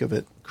think of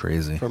it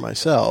Crazy. for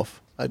myself.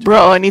 I just,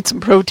 Bro, I need some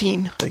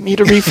protein. I need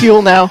a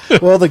refuel now.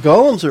 well, the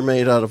golems are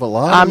made out of a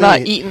lot I'm of not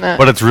meat. eating that.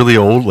 But it's really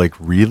old, like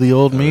really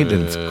old meat,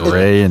 and it's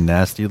gray and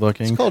nasty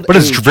looking. It's called but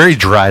it's aged. very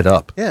dried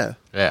up, Yeah.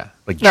 Yeah.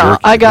 like No,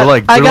 jerky. I got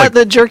They're I got like,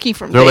 the jerky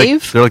from they're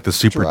Dave. like they're like the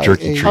super Dry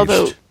jerky aged. treats.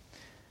 although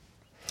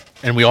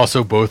And we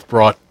also both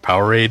brought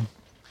Powerade,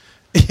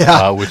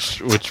 Yeah.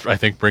 which I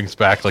think brings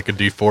back like a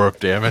D4 of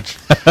damage.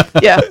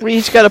 yeah, we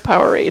each got a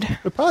Powerade.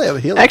 We probably have a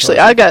healing Actually,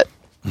 potion. I got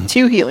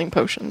 2 healing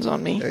potions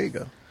on me. There you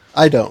go.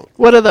 I don't.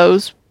 What are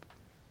those?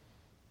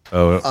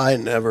 Oh, I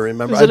never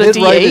remember. Is I it a did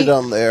write D8? it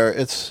on there.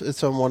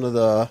 It's on one of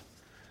the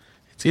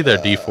It's either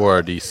D4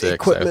 or D6. I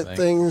equipment think.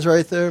 things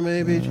right there,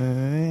 maybe.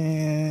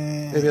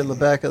 Maybe on the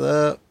back of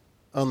that,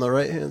 on the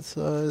right hand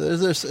side.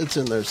 It's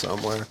in there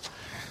somewhere,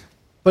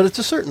 but it's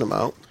a certain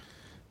amount.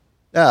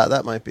 Yeah,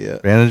 that might be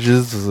it.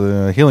 bandages,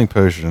 healing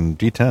potion,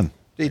 D10.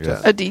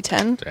 D10. A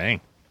D10.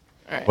 Dang.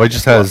 All right. Well, it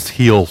just has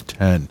heal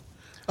 10.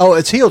 Oh,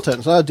 it's heal 10.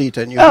 It's not a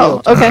D10. You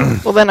Oh, heal 10.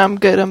 okay. Well, then I'm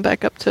good. I'm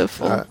back up to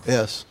full. All right,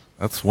 yes.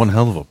 That's one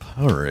hell of a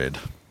Powerade.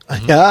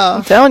 Yeah.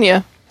 I'm telling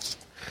you,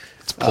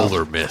 It's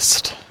polar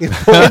mist.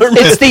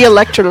 it's the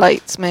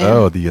electrolytes, man.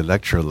 Oh, the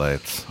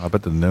electrolytes. I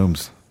bet the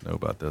gnomes know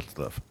about that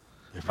stuff.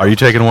 Are you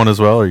taking one as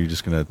well, or are you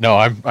just gonna? No,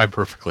 I'm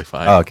perfectly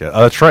fine. Oh, okay.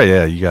 Oh, that's right.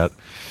 Yeah, you got.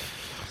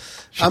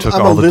 She I'm took a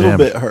all the little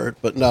damage. bit hurt,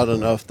 but not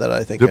enough that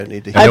I think I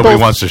need to And I heal. nobody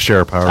both- wants to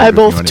share a Powerade. I with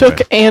both you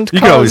took anyway. and You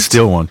can always caused.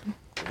 steal one.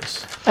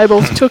 I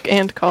both took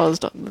and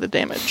caused the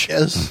damage.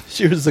 Yes,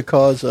 she was the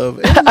cause of.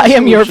 I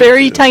am your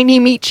very tiny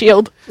meat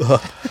shield.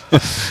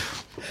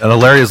 And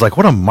Ilaria's like,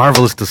 what a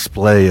marvelous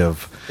display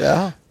of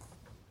Yeah.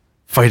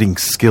 fighting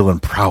skill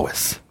and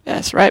prowess.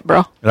 That's right,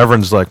 bro. And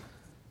everyone's like,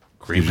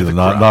 Cream gives you of the the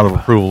nod, crop. nod of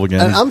approval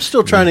again. And I'm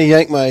still trying to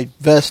yank my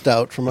vest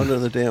out from under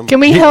the damn. Can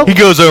we help He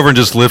goes over and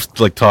just lifts,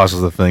 like tosses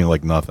the thing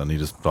like nothing. He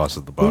just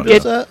tosses the body.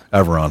 does that?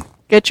 Everon.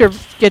 get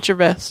your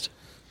vest?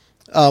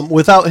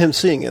 Without him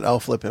seeing it, I'll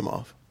flip him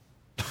off.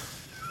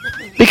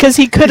 Because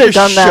he could have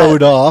Just done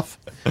showed that. off,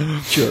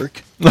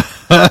 jerk.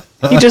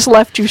 He just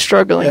left you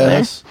struggling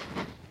Yes.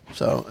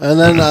 So, and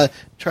then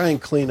try and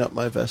clean up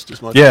my vest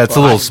as much. Yeah, as it's a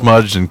little possible.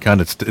 smudged and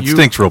kind of it You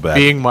stinks real bad.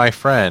 Being my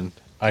friend,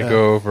 I Yeah.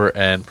 go over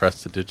and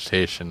press the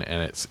digitation,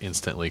 and it's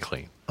instantly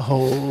clean.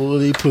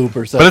 Holy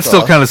poopers! but it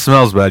still kind of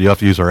smells bad. You have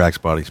to use our Axe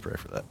body spray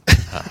for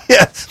that.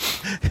 yes.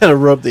 Gotta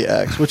rub the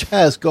axe, which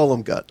has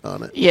golem gut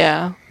on it.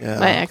 Yeah. Yeah.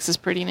 My axe is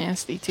pretty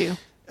nasty too.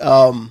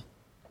 I'm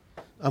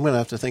gonna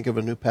have to think of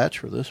a new patch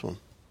for this one.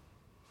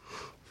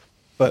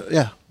 But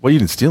yeah, Well, you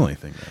didn't steal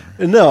anything.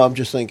 Then. no, I'm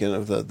just thinking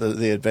of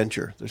the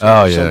adventure. There's Oh,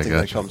 gotta be yeah, something that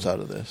gotcha. comes out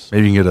of this.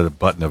 Maybe you can get a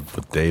button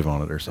with Dave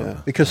on it or something.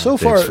 Yeah. Because so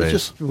Dave's far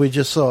face. we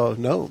just saw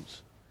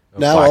gnomes.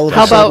 Now black all of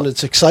How a sudden about-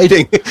 it's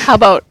exciting. How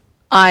about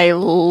I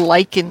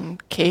lichen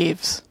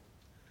caves?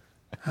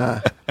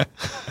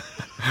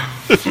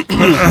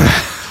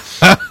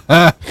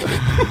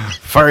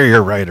 Fire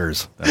your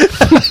writers.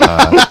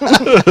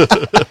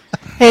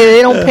 Hey,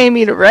 they don't pay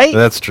me to write.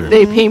 That's true.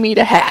 They pay me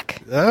to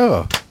hack,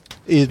 Oh.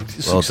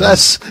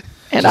 Success.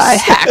 and I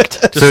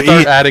hacked. Just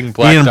start adding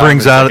black Ian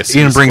brings diamonds like a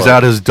Ian sea brings slope.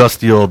 out his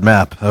dusty old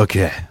map.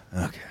 Okay.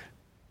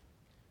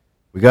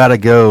 We got to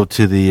go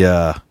to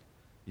the.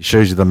 He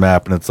shows you the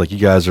map, and it's like you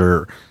guys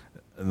are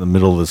in the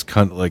middle of this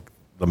like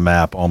the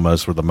map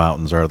almost where the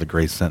mountains are, the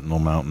Great Sentinel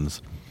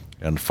Mountains,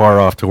 and far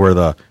off to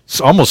where it's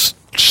almost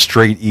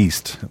straight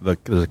east,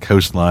 there's a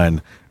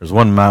coastline. There's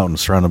one mountain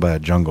surrounded by a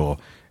jungle,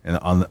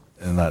 and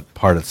in that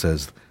part it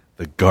says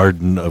the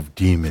Garden of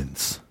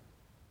Demons.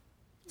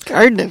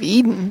 Garden of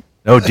Eden.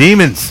 No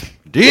demons.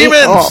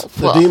 Demons. Oh,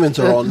 The demons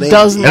are all it named.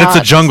 Does And not.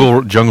 it's a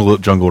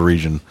jungle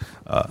region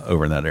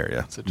over in that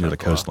area It's a near the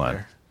jungle out coastline.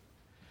 there.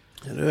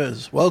 It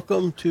is.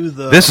 Welcome to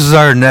the. This is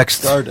our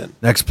next Garden.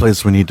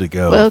 place we need to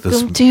go.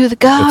 Welcome to the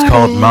garden. It's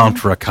called Mount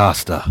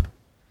Rakasta.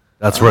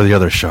 That's where the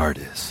other shard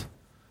is.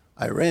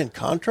 Iran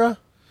Contra.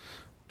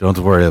 Don't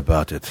worry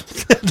about it.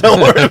 Don't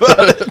worry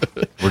about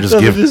it. We're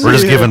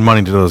just giving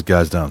money to those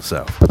guys down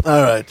south.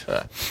 All right.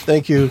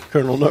 Thank you,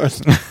 Colonel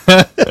North.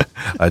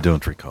 I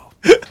don't recall.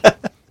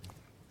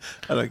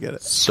 I don't get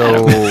it.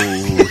 So,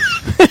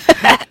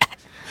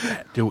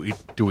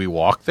 do we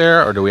walk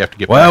there, or do we have to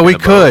get? Well, back we in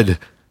the boat? could,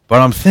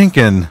 but I'm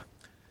thinking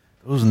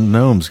those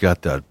gnomes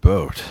got that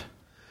boat.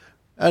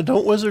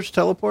 Don't wizards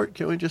teleport?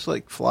 Can we just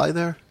fly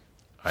there?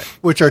 I-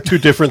 Which are two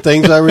different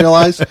things, I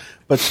realize,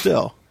 but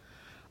still.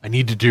 I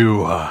need to do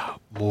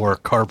more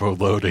carbo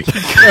loading.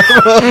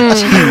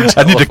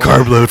 I need to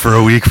carb load for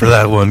a week for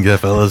that one,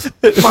 fellas.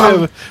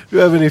 Do you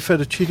have any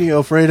fettuccine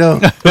Alfredo?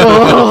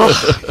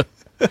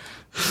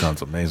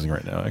 Sounds amazing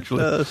right now,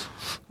 actually.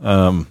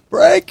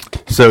 Break.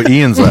 So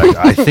Ian's like,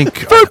 I think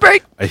Food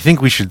break. I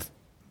think we should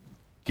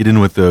get in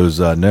with those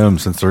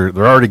gnomes since they're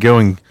already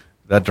going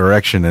that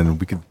direction, and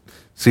we could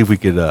see if we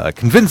could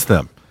convince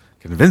them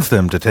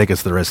to take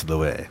us the rest of the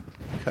way.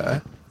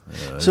 Okay.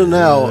 So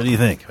now, What do you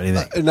think?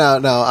 now,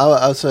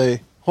 I'll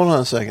say, hold on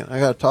a second. I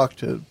got to talk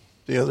to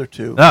the other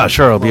two. Ah,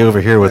 sure. I'll be over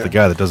here with the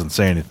guy that doesn't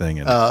say anything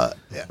and the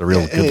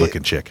real hey,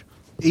 good-looking chick.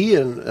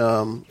 Ian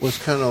was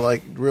kind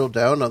of real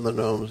down on the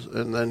gnomes,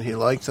 and then he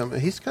likes them.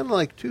 He's kind of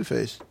like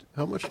Two-Faced.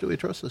 How much do we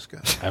trust this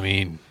guy? I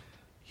mean,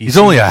 He's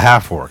only a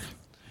half-orc.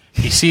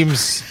 he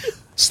seems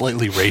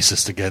slightly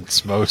racist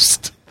against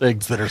most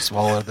things that are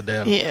smaller than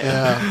him. Yeah.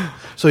 Yeah.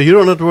 So you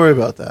don't have to worry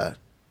about that.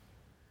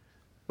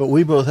 But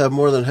we both have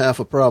more than half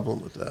a problem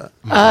with that.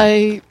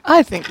 I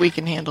think we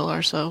can handle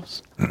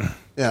ourselves.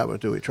 Yeah, but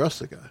do we trust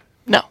the guy?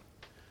 No,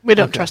 we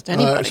don't Okay. trust All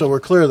anybody. right, so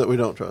we're clear that we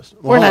don't trust him.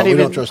 we're not we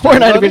even don't trust we're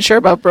not anybody? even sure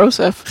about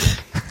Broseph.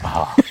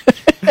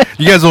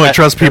 You guys only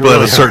trust people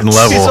at a certain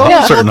level, He's a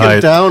always certain looking height.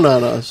 down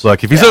on us.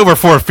 Look, if he's over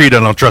 4 feet, I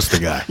don't trust the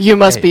guy. You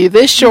must be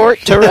this short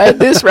to ride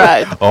this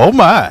ride. Oh,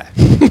 my.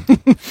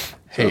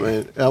 Hey, I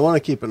mean, I want to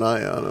keep an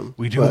eye on him.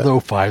 we do but- low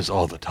fives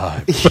all the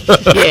time.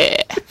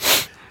 Yeah.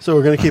 So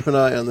we're going to keep an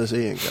eye on this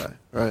Ian guy,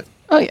 right?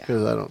 Oh yeah.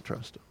 Because I don't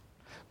trust him.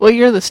 Well,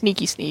 you're the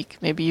sneaky sneak.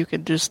 Maybe you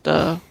could just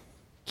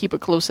keep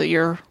it close at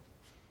your.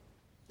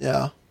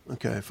 Yeah.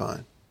 Okay,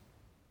 fine.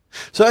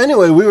 So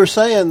anyway, we were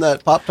saying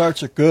that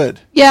Pop-Tarts are good.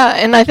 Yeah,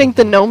 and I think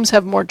the gnomes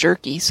have more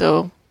jerky,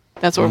 so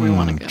that's where we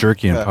want to go.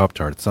 Jerky and Yeah.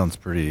 Pop-Tart sounds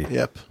pretty...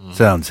 Yep.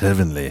 Sounds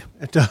heavenly.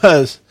 It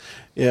does.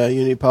 Yeah,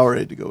 you need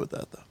Powerade to go with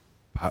that, though.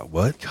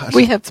 What?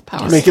 We have the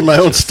power. Making my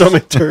own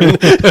stomach turn.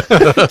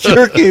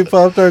 Jerky,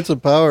 Pop-Tarts,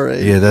 and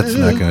Powerade. Yeah, that's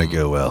not going to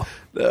go well.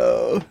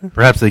 No.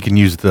 Perhaps they can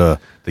use the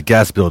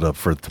gas buildup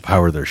to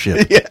power their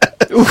ship.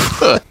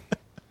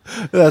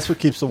 That's what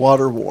keeps the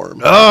water warm.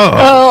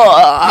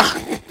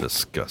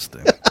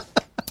 Disgusting.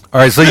 All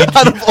right, so you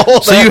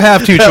that, you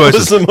have two that was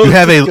choices. the most You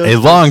have a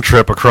disgusting. long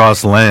trip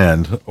across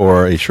land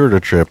or a shorter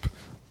trip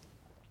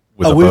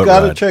with a We've boat got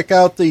to ride. check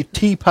out the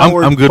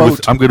T-powered I'm good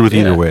boat. with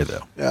either Yeah. way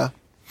though. Yeah.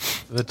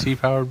 The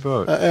T-powered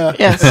boat. Yeah.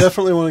 Yes.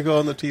 Definitely want to go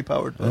on the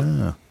T-powered boat.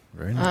 Ah,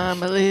 very nice.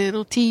 I'm a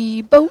little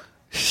T-boat.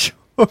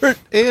 Short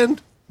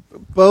and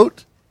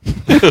boat.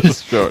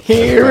 Sure.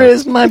 Here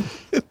is my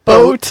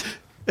boat.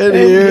 And And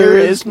here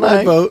is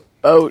my boat.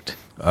 Boat.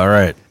 All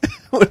right.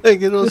 When I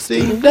get on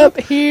steam. Steamed up,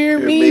 hear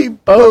me, me,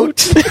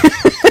 boat.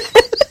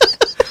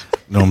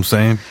 Know what I'm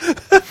saying?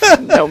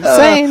 No, I'm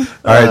saying.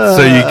 All right,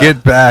 so you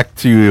get back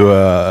to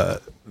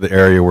the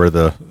area where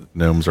the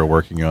gnomes are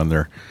working on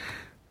their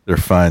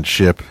fine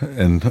ship,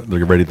 and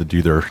they're ready to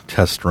do their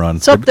test run.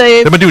 What's up,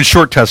 Dave? They've been doing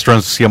short test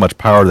runs to see how much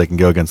power they can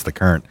go against the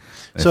current.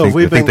 So I have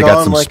we think been they got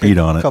gone some like speed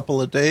a on it.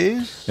 couple of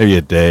days? Maybe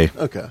a day.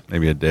 Okay.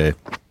 Maybe a day.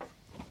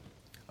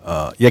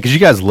 Yeah, because you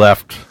guys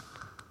left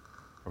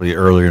probably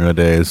earlier in the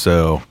day,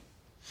 so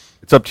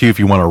it's up to you if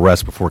you want to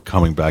rest before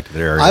coming back to the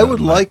area. I would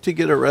like to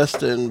get a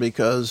rest in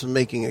because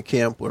making a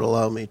camp would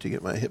allow me to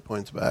get my hit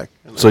points back.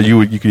 And So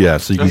you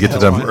could so you can get to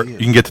them. Hell, You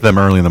can get to them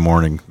early in the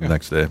morning the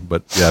next day.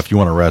 But yeah, if you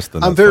want to rest,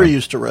 then I'm that's very fine.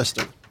 used to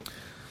resting.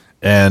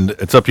 And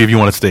it's up to you if you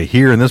want to stay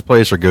here in this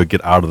place or go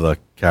get out of the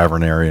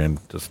cavern area and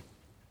just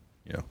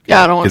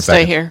Yeah, I don't want get to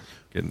stay back here.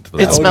 Get into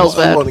It the smells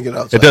I bad. want to get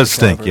outside It does the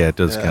stink. cavern. Yeah, it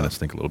does kind of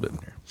stink a little bit in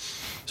here.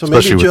 So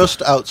especially maybe with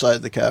just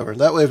outside the cavern.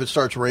 That way, if it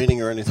starts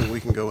raining or anything, we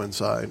can go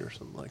inside or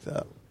something like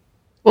that.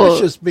 Well,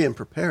 It's just being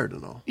prepared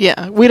and all.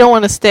 yeah, we don't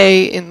want to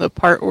stay in the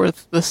part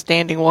with the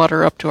standing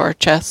water up to our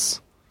chests.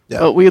 Yeah.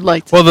 But we'd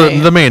like to. Well, stay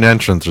the main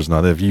entrance is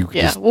not. If you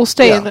yeah, just, we'll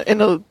stay Yeah.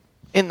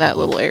 in that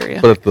little area.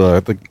 but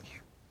at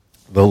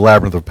the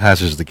labyrinth of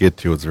passages to get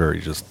to, it's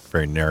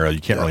very narrow. You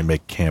can't really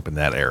make camp in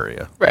that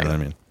area. Right. You know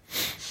what I mean?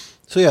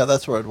 So yeah,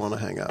 that's where I'd want to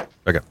hang out.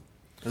 Okay,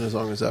 And as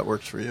long as that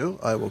works for you,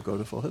 I will go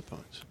to full hit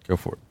points. go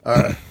for it. All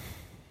right.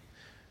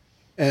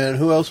 And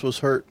who else was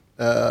hurt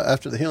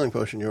after the healing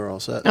potion? You were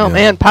all set. Oh Yeah.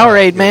 man,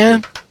 Powerade,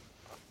 man,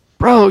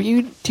 bro, do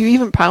you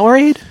even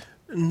Powerade?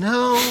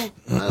 No,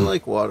 I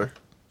like water.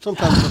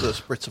 Sometimes with a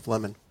spritz of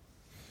lemon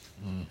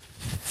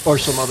or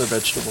some other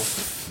vegetable.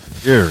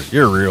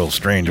 You're a real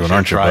strange one,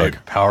 aren't you, Try Bug?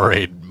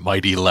 Powerade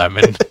Mighty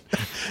Lemon.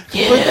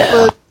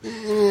 Yeah,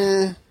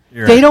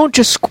 You're they don't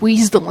just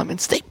squeeze the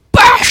lemons; they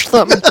bash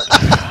them.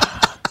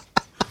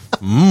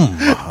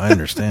 I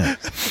understand.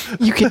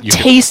 You can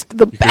taste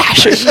the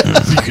bashing.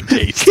 You could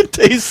taste. You can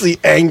taste the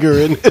anger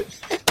in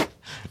it.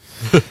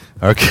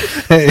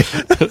 Okay.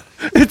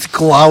 It's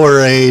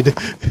Glowerade.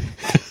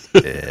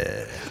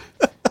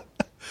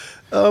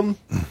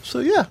 So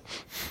yeah,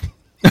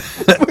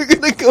 We're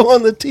gonna go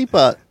on the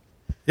teapot.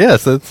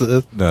 Yes, no,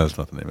 that's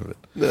not the name of it.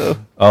 No.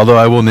 Although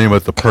I will name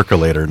it the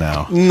percolator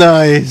now.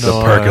 Nice.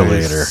 The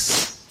percolator.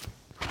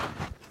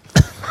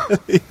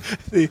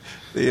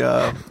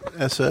 the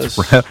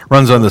SS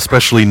Runs on the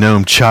specially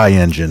gnomed chai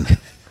engine.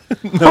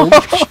 no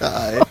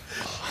chai.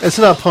 It's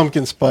not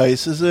pumpkin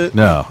spice, is it?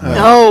 No.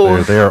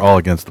 No. They are all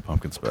against the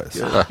pumpkin spice.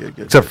 Good.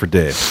 Except for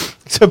Dave.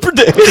 Except for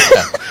Dave.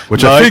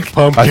 Which Like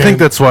I think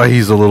that's why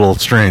he's a little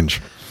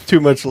strange. Too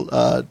much. Too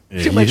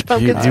much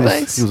pumpkin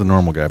spice. He was a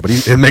normal guy, but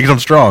it makes him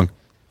strong.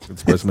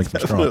 It's supposed to make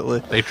him strong. Definitely.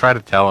 They try to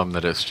tell him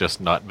that it's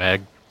just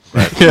nutmeg. He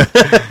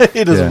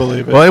doesn't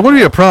believe it. Well, it wouldn't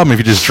be a problem if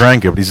you just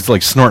drank it, but he's just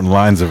like snorting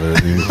lines of it.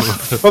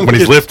 When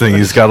he's lifting,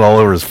 he's got it all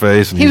over his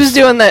face. And He was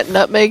doing that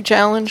nutmeg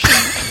challenge.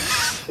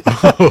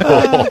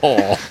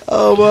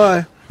 Oh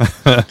my!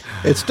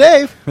 It's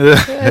Dave.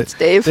 Yeah, it's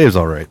Dave. Dave's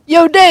all right.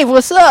 Yo, Dave,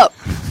 what's up?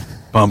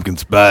 Pumpkin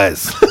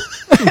spice.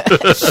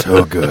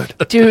 So good.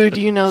 Dude,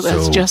 you know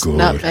that's So just good.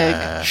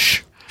 nutmeg.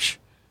 Shh.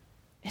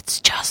 It's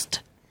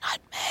just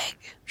nutmeg.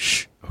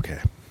 Shh. Okay.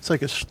 It's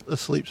like a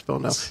sleep spell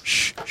now.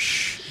 Shh.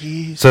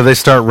 Easy. So they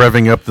start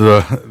revving up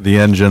the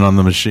engine on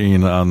the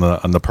machine on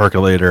the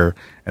percolator,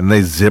 and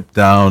they zip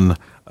down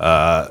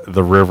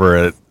the river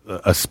at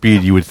a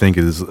speed you would think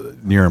is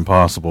near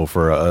impossible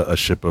for a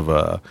ship of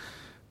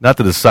not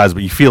that it's size,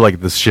 but you feel like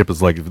this ship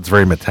is like it's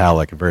very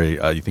metallic, very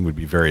you think it would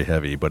be very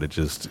heavy, but it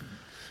just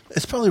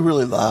It's probably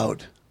really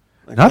loud.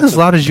 Like not that's as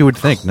loud as you would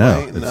think. No,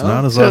 Quiet, it's no?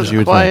 not as So loud it's as you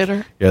would quieter?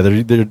 think. Yeah,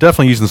 they're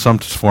definitely using some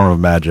form of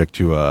magic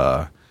to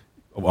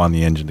on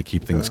the engine to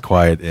keep things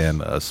quiet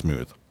and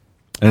smooth.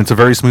 And it's a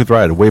very smooth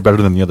ride, way better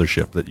than the other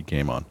ship that you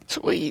came on.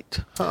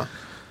 Sweet.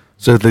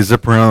 So they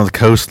zip around the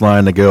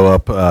coastline to go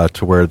up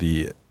to where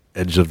the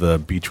edge of the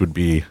beach would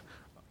be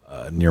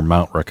near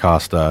Mount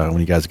Rakasta. When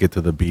you guys get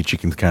to the beach, you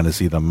can kind of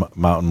see the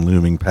mountain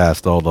looming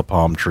past all the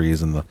palm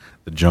trees and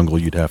the jungle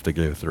you'd have to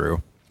go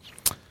through.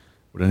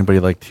 Would anybody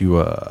like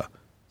to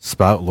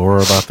spout lore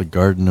about the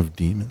Garden of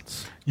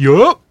Demons?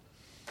 Yup.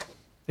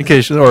 In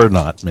case, or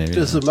not, maybe.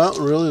 Does the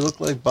mountain really look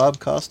like Bob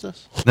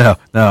Costas? No,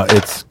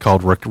 it's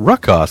called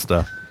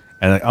Rakasta,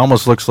 and it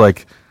almost looks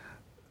like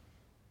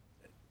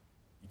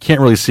you can't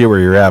really see where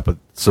you're at, but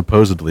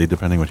supposedly,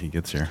 depending when he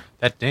gets here.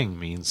 That ding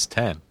means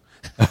 10.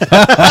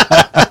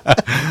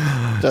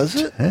 Does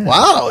it?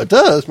 Wow, it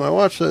does. My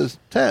watch says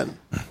 10.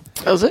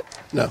 Does it?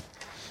 No.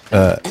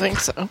 I think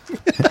so.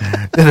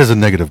 It is a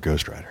negative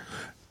Ghost Rider.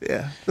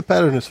 Yeah, the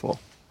pattern is full.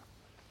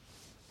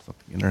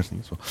 Something interesting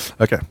as well.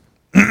 Okay.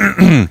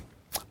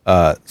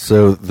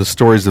 So the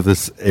stories of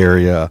this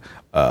area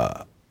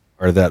are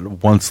that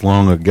once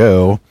long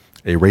ago,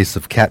 a race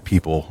of cat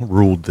people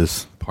ruled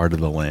this part of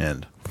the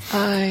land.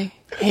 I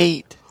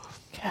hate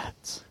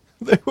cats.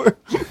 They were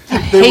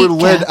hate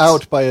led cats.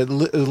 out by a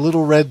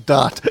little red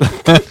dot.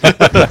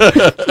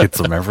 Gets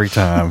them every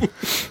time.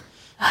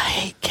 I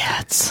hate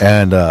cats.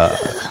 And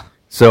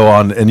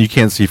and you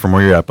can't see from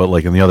where you're at, but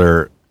like in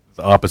the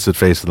opposite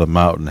face of the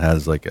mountain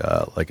has like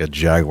a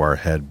jaguar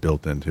head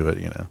built into it,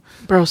 you know.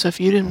 Bro, so if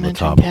you didn't the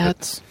mention top of it.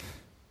 cats,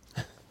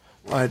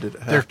 Why did it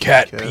have They're to be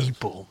cat cats?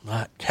 people,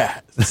 not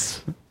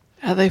cats.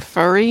 are they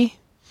furry?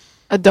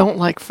 I don't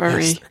like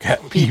furry Yes, they're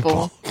cat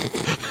people.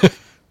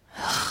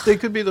 They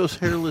could be those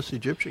hairless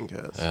Egyptian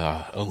cats.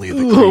 Only the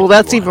Ooh, creepy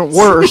that's even ones.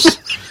 worse.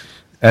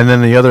 And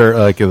then the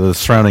other, the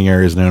surrounding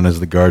area is known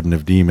as the Garden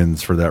of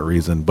Demons for that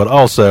reason. But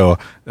also,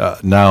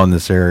 now in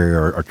this area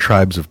are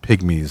tribes of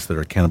pygmies that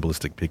are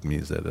cannibalistic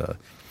pygmies that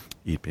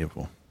eat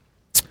people.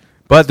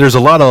 But there's a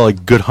lot of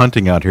like good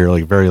hunting out here,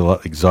 like very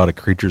exotic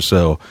creatures.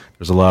 So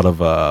there's a lot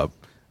of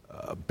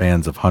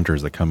bands of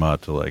hunters that come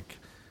out to like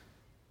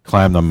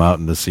climb the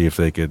mountain to see if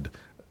they could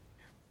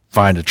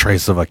find a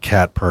trace of a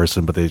cat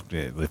person, but they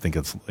think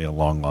it's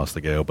long lost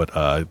to go. But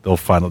they'll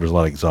find there's a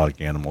lot of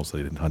exotic animals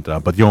they didn't hunt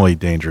down. But the only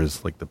danger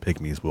is like the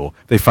pygmies will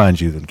if they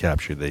find you then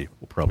capture you, they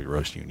will probably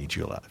roast you and eat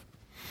you alive.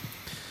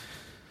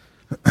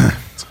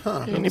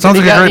 Anybody Sounds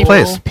like a got great any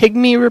place.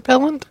 Pygmy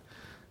repellent?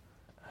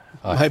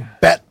 My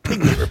bat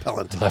pygmy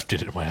repellent. Left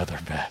it at my other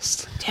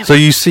vest. So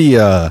you see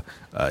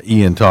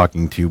Ian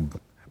talking to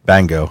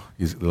Bango.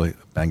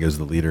 Bango's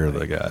the leader of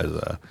the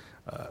guys.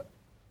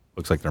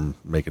 Looks like they're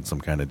making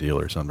some kind of deal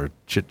or something, or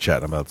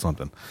chit-chatting about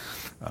something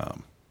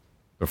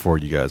before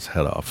you guys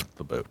head off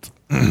the boat.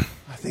 I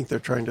think they're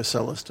trying to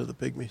sell us to the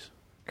pygmies.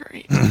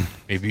 Great.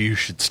 Maybe you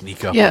should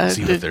sneak up Yeah, and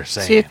see what they're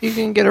saying. see if you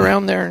can get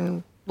around there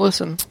and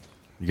listen.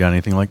 You got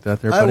anything like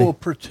that there, I buddy? will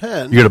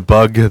pretend. You gonna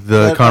bug the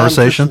that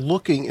conversation? I'm just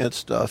looking at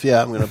stuff.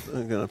 Yeah, I'm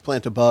gonna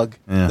plant a bug.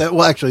 Yeah.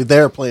 Well, actually,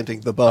 they're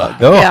planting the bug.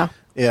 Oh. Yeah.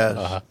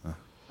 Yeah.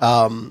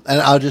 And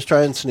I'll just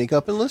try and sneak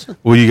up and listen.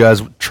 Will you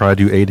guys try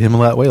to aid him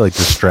that way, like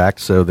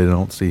distract so they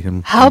don't see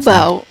him? How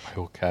about, I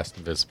will cast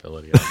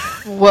invisibility on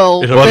them.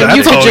 well, Well, then you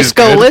that's could always just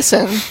go good.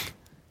 listen.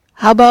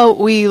 How about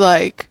we,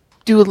 like,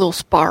 do a little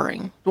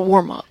sparring to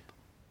warm up?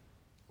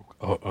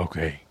 Oh,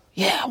 okay.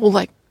 Yeah, we'll,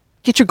 like,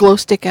 get your glow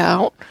stick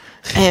out,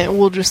 and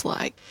we'll just,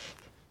 like,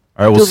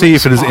 All right, we'll do a see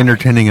if it is sparring.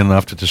 entertaining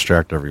enough to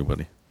distract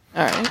everybody.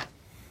 all right.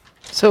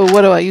 So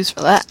what do I use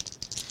for that?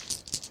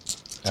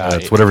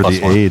 It's whatever the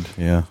 +1. aid.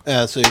 Yeah.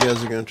 Yeah, so you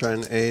guys are going to try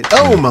and aid.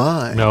 Oh,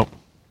 my. Nope.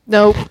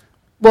 Nope.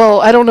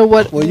 Well, I don't know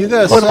what. Well, you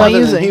got what am I 7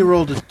 and using? he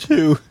rolled a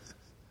 2.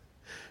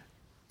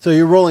 So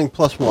you're rolling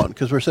 +1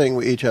 because we're saying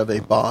we each have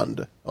a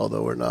bond,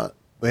 although we're not.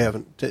 We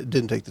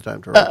didn't take the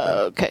time to roll that.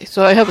 Okay,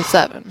 so I have a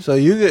 7. So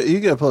you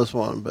get a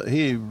 +1, but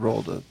he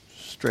rolled a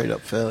straight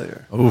up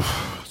failure.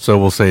 Oof. So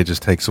we'll say it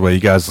just takes away. You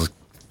guys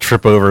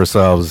trip over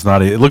yourselves. It's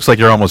not. It looks like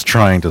you're almost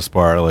trying to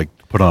spar, like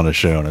put on a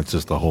show, and it's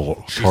just a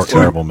whole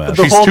terrible mess.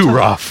 The She's whole too time-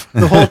 rough.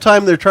 The whole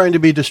time they're trying to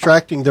be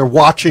distracting, they're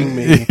watching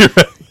me.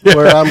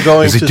 Where I'm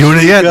going Is he to doing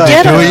it yet? sneak Is he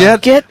up. doing it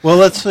yet? Get Well,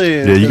 let's see.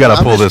 Yeah, you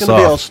gotta pull I'm just this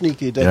gonna be off. all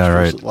sneaky, Yeah,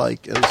 dexterous right.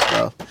 like and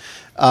stuff.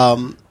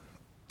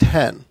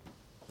 10,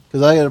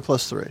 because I got a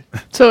 +3.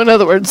 so in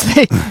other words,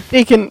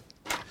 they can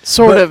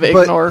sort of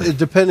ignore. But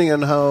depending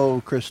on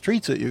how Chris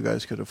treats it, you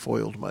guys could have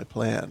foiled my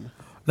plan.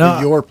 No.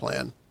 Your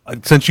plan.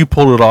 Since you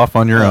pulled it off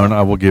on your own,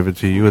 I will give it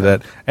to you.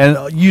 That and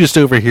you just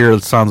over here.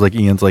 It sounds like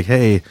Ian's like,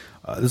 "Hey,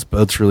 this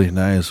boat's really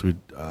nice.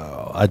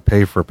 I'd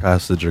pay for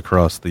passage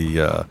across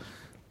the,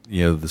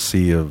 the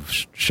sea of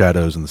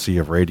shadows and the sea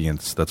of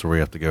radiance. That's where we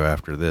have to go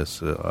after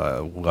this.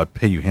 I'd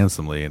pay you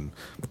handsomely." And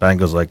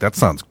Bango's like, "That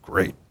sounds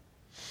great.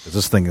 'Cause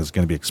this thing is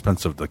going to be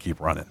expensive to keep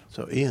running."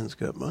 So Ian's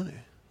got money.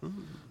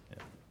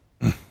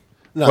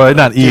 Well,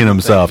 not Ian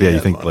himself. He Yeah, you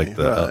had think money, like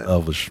the right.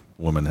 elvish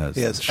woman has.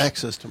 He has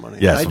access to money.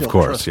 Yes, I of don't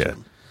course, trust yeah.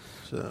 him.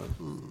 So,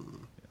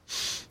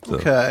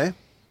 okay.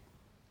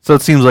 So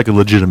it seems like a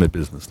legitimate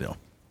business deal.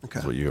 Okay.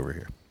 That's what you over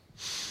here.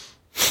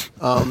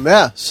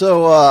 Yeah.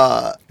 So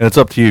And it's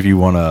up to you if you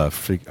want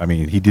to. I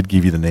mean, he did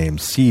give you the name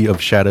Sea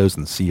of Shadows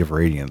and Sea of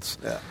Radiance.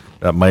 yeah.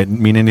 That might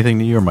mean anything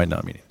to you, or might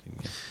not mean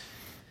anything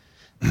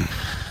to you.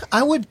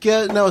 I would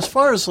get now as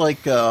far as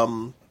like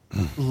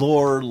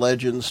lore,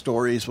 legend,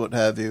 stories, what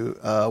have you.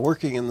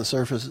 Working in the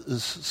surface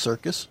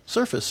circus,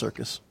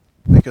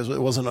 because it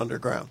wasn't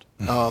underground.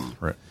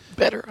 Right.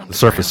 better. The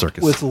Surface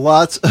Circus. With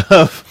lots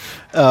of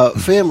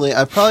family,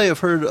 I probably have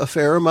heard a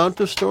fair amount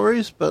of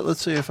stories, but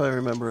let's see if I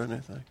remember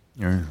anything.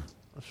 Yeah.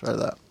 Let's try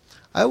that.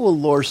 I will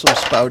lure some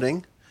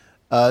spouting.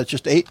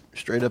 Just 8,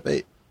 straight up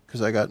 8,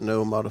 because I got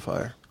no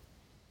modifier.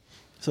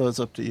 So it's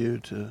up to you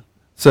to.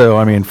 So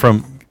I mean,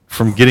 from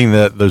getting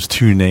those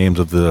two names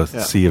of the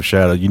Yeah. Sea of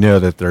Shadow, you know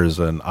that there's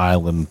an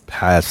island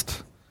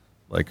past,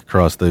 like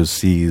across those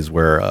seas,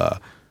 where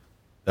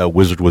a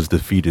wizard was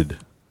defeated,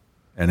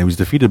 and he was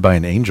defeated by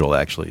an angel.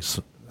 Actually,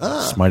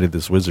 smited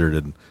this wizard,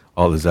 and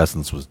all his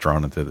essence was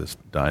drawn into this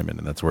diamond,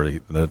 and that's where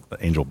the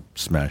angel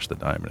smashed the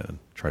diamond and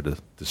tried to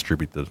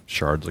distribute the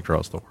shards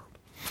across the world.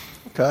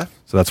 Okay.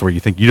 So that's where you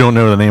think you don't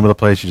know the name of the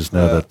place; you just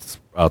know Yeah. that's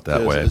out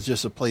that way, It's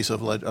just a place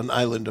of an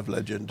island of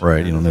legend.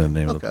 right? You don't know the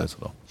name of the Okay. place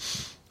at all.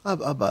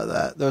 I'll buy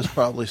that. There's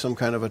probably some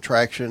kind of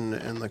attraction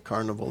in the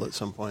carnival at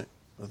some point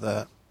with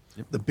that.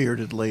 The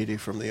bearded lady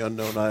from the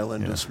unknown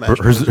island who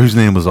smashed Whose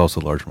name was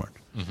also Large Mark.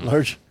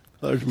 large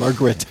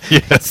Margaret.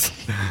 Yes,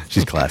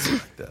 she's classy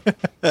like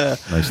that.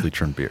 Nicely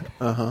trimmed beard.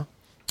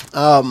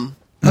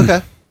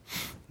 Okay.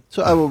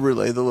 So I will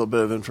relay the little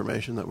bit of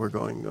information that we're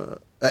going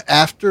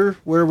after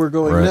where we're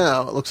going Right.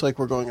 now. It looks like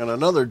we're going on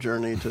another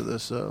journey to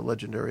this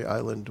legendary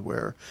island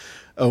where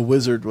a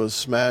wizard was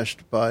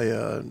smashed by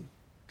a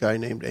guy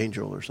named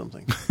Angel or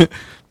something.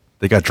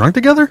 They got drunk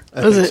together.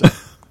 I Was think it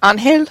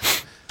Angel?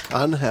 so.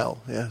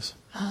 Angel, yes.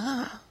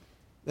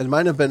 It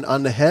might have been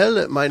Angel.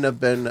 It might have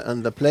been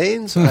on the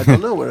plains. I don't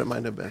know where it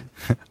might have been.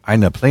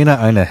 Eine plena,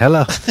 eine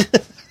hella.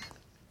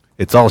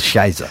 It's all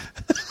scheiße.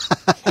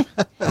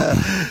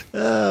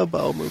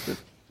 Bowel movement.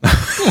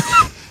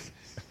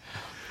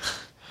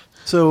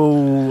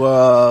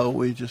 So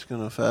we just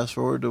gonna fast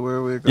forward to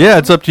where we're going? Yeah,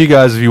 it's up to you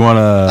guys if you want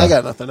I to.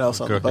 got nothing else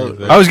on the Go boat.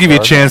 ahead. I always give you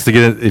a chance to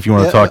get it if you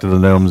want to Yeah, talk yeah. to the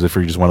gnomes. If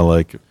you just want to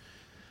like,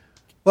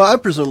 Well, I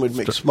presume we'd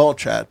make small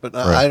chat, but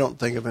Right. I don't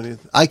think of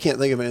anything. I can't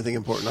think of anything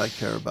important I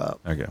care about.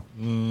 okay.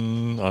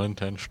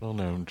 Unintentional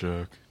gnome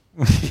joke.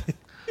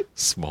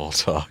 Small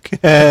talk.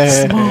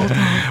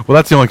 Well,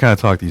 that's the only kind of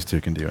talk these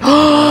two can do.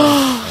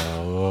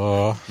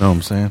 Know what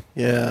I'm saying?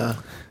 Yeah.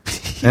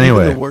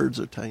 Anyway, Even the words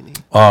are tiny.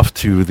 off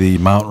to the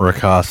Mount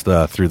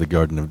Rakasta through the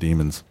Garden of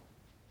Demons.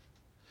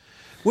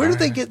 Where did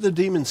they get the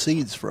demon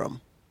seeds from?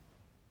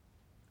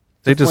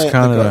 They just plant the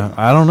kind garden. of,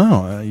 I don't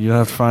know. You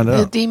have to find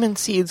The out. demon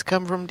seeds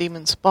come from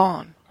demon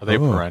spawn, Are they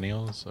Oh.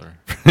 perennials?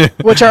 Or?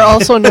 which are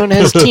also known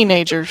as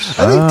teenagers.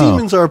 I think Oh.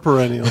 demons are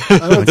perennial.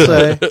 I would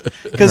say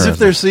because if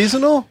they're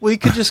seasonal, we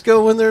could just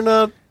go when they're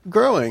not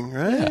growing,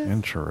 right?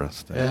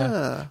 Interesting.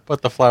 Yeah.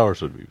 But the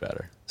flowers would be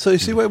better. So you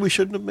see why we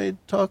shouldn't have made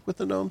talk with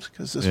the gnomes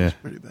because this Yeah. was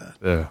pretty bad.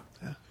 Yeah.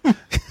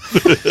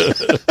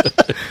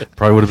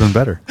 Probably would have been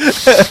better.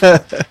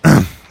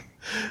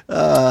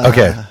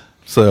 Okay.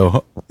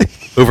 So,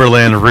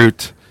 overland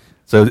route.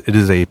 So, it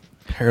is a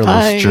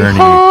perilous journey.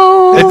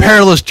 Hi-ho! A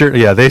perilous journey.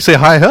 Yeah, they say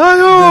hi, hi,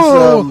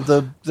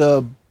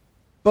 The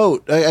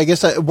boat. I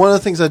guess one of the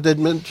things I did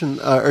mention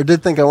or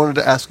did think I wanted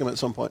to ask him at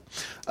some point.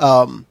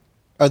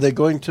 Are they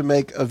going to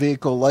make a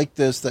vehicle like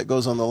this that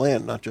goes on the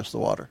land, not just the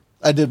water?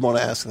 I did want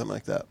to ask them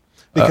like that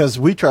Because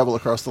we travel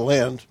across the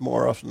land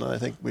more often than I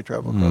think we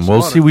travel across the Well,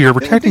 water. see, we are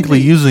It'd be technically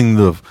neat. using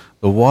the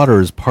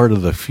water as part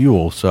of the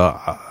fuel, so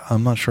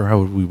I'm not sure how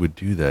we would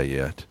do that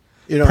yet.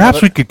 You don't Perhaps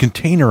have we it? could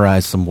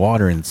containerize some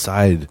water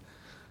inside.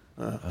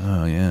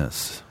 Oh,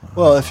 yes.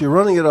 Well, if you're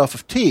running it off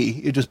of tea,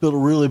 you just build a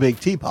really big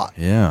teapot.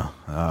 Yeah.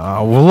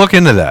 We'll look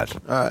into that.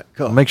 All right,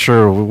 cool. We'll make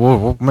sure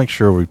we'll make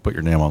sure we put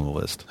your name on the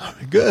list.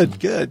 Good,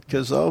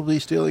 because I'll be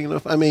stealing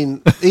enough. I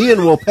mean,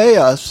 Ian will pay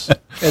us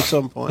at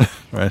some point.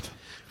 Right.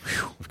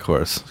 Of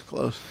course.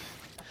 Close.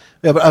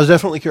 Yeah, but I was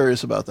definitely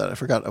curious about that. I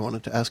forgot I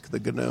wanted to ask the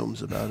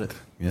gnomes about it.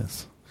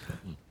 Yes.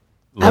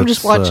 I'm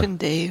just Let's, watching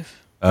Dave.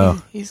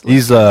 Oh, He's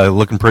he's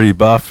looking pretty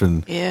buff,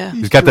 and Yeah.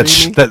 he's got that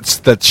dreamy.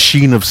 that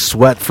sheen of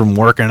sweat from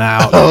working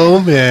out.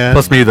 Oh, man.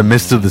 Plus, maybe the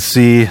mist of the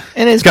sea.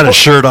 And He's got his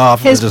shirt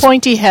off. His just-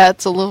 pointy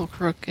hat's a little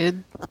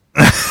crooked.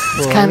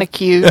 It's kind of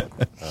cute.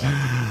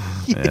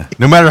 Yeah.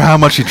 No matter how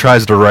much he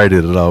tries to write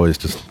it, it always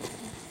just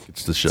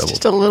gets disheveled.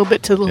 Just a little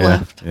bit to the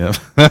left. Yeah.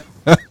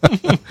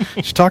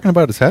 She's talking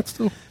about his hat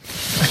still.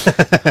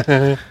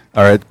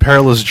 All right,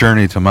 perilous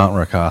journey to Mount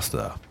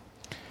Rakasta.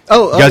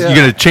 Oh, You guys, yeah. you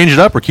gonna change it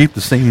up or keep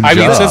the same? I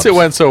mean, jobs? since it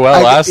went so well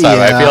I- last time,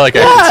 yeah. I feel like I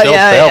Yeah, can still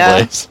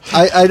yeah.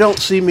 trailblaze. I don't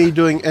see me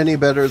doing any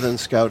better than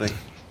scouting.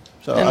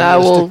 So And I'm I gonna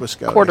will stick with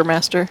scouting.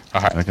 quartermaster.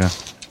 All right. Okay,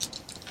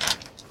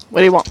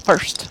 What do you want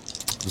first?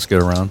 let's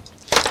get around.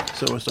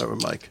 So we'll start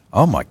with Mike.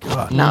 Oh my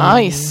god!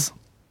 Nice.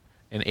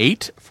 An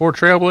 8 for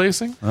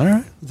trailblazing. All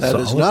right, That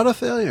is solid. not a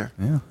failure.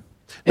 Yeah.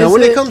 Now, Is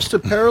when it it- comes to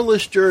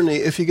perilous journey,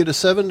 if you get a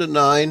 7 to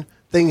 9,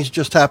 things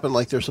just happen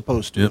like they're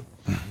supposed to. Yep.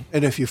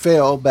 And if you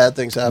fail, bad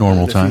things happen.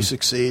 Normal and if time. you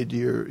succeed,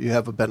 you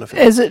have a benefit.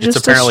 Is it It's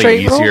just a apparently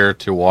straight easier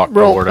to walk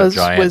roll? toward a Plus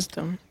giant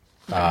wisdom.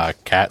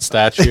 cat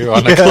statue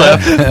on the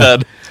cliff.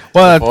 than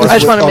Well, before. I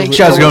just want to make You you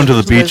sure. guys go into the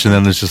it's beach, wisdom.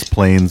 and then it's just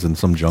plains and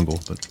some jungle,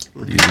 but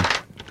pretty easy.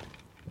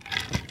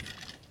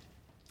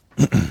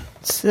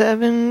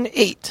 7,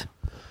 8.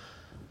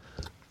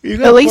 You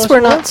got At least plus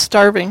we're one? not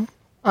starving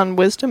on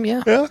wisdom.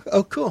 Yeah. Yeah?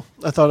 Oh, cool.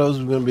 I thought I was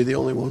going to be the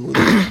only one with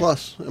a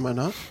plus. Am I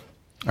not?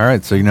 All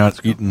right, so you're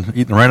not eating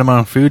the right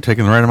amount of food,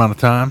 taking the right amount of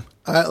time.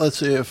 All right, let's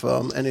see if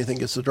anything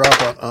gets the drop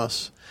on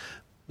us.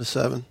 The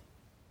 7.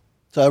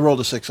 So I rolled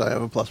a 6. I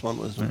have a plus 1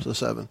 wisdom, so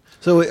 7.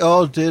 So we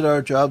all did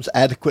our jobs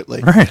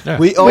adequately. Right. Yeah.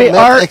 We all We met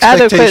are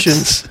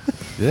expectations.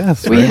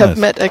 Yes, We very have nice.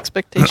 met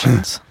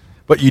expectations.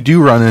 But you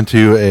do run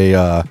into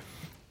a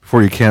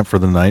before you camp for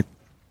the night.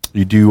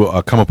 You do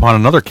come upon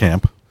another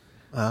camp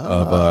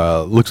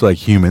of looks like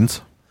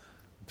humans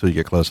until you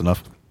get close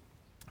enough.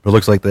 But it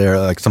looks like they're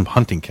like some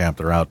hunting camp.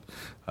 They're out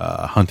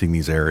hunting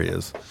these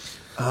areas.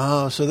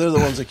 Oh, so they're the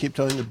ones that keep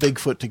telling the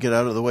Bigfoot to get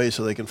out of the way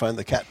so they can find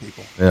the cat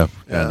people. Yeah,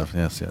 Yeah. kind of.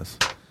 Yes.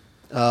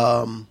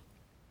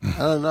 I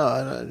don't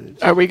know.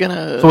 Are we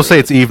gonna? So we'll say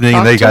it's evening,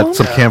 and they Talk to got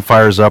some them?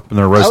 campfires up, and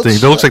they're roasting.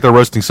 It looks Outside- like they're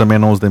roasting some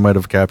animals they might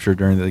have captured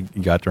during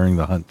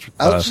the hunt.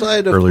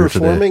 Outside of earlier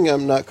performing,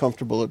 I'm not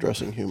comfortable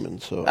addressing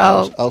humans, so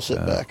I'll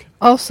sit back.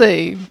 I'll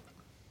say,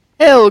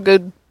 "Hello,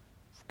 good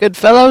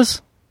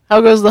fellows.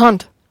 How goes the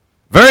hunt?"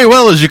 Very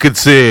well, as you can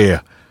see.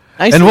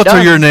 Nicely And what done.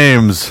 are your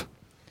names?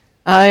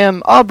 I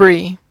am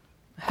Aubrey,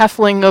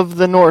 halfling of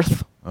the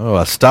north. Oh,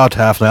 a stout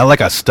halfling. I like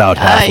a stout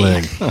Aye.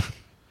 halfling.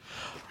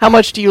 How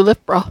much do you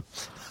lift, bro?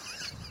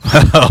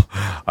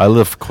 I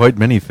lift quite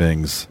many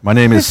things. My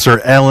name is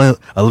Sir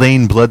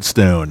Elaine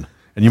Bloodstone,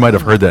 and you might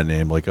have heard that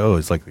name. Like, oh,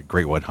 it's like the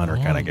Great White Hunter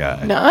kind of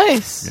guy.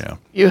 Nice. Yeah.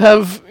 You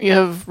have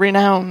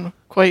renown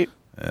quite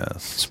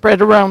Yes.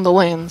 spread around the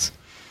lands.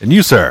 And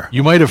you, sir?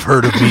 You might have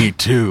heard of me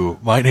too.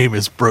 My name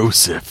is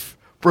Brosif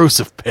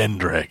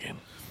Pendragon.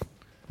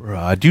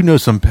 I do know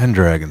some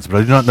Pendragons, but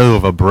I do not know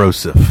of a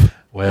Brosif.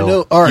 Well,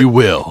 know Art. you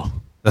will.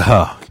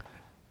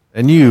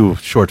 And you,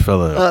 short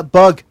fellow,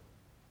 Bug.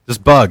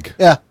 just Bug.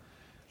 Yeah.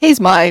 He's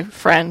my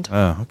friend.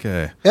 Oh,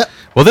 okay. Yep.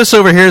 Well, this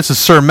over here, this is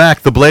Sir Mac,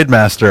 the Blade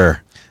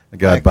Master. The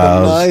guy Back the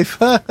bows.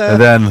 knife.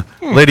 And then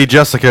Lady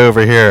Jessica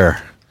over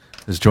here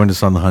has joined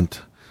us on the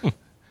hunt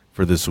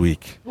for this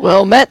week.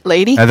 Well met,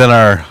 lady. And then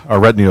our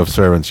retinue of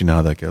servants, you know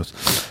how that goes.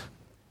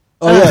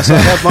 Oh, yes, I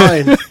have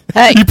mine.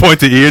 Hey, You point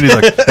to Ian, he's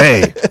like,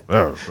 hey.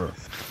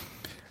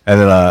 And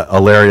then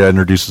Ilaria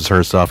introduces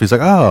herself. He's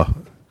like, oh,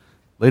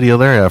 Lady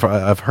Ilaria,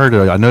 I've heard,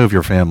 I know of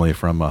your family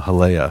from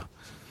Halea.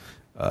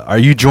 Are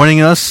you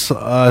joining us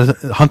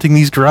hunting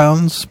these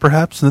grounds,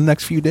 perhaps, in the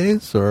next few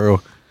days? Or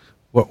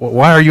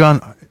why are you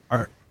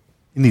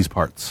in these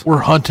parts? We're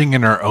hunting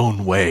in our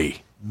own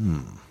way.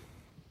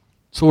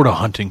 Sort of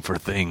hunting for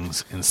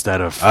things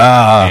instead of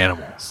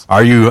animals.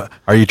 Are you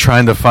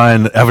trying to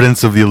find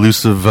evidence of the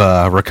elusive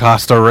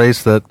Rakasta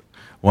race that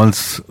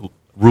once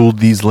ruled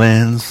these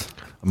lands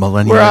a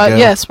millennia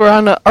ago? we're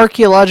on an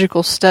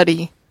archaeological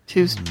study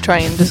to try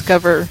and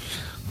discover.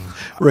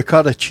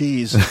 Ricotta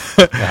cheese.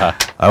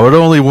 I would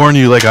only warn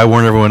you, like I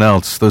warn everyone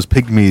else. Those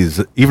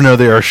pygmies, even though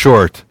they are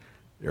short,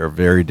 they are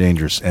very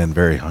dangerous and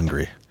very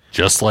hungry.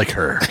 Just like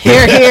her.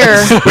 Here,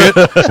 here.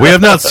 We have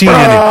not seen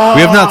any.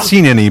 We have not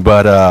seen any,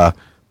 but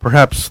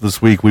perhaps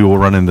this week we will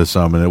run into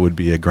some, and it would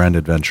be a grand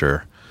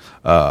adventure.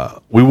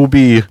 We will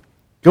be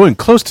going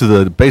close to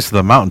the base of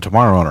the mountain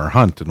tomorrow on our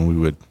hunt, and we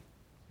would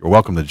you're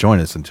welcome to join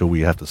us until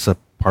we have to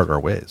part our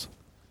ways.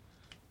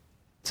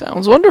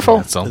 Sounds wonderful.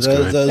 That sounds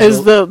good.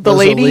 Is the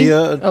lady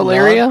Aaliyah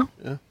Ilaria?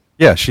 Yeah.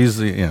 Yeah,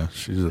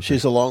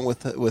 she's along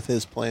with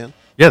his plan.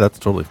 Yeah, that's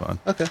totally fine.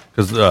 Okay.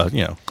 Because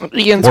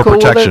Ian's more cool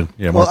with protection. it?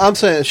 Yeah, Well, more, I'm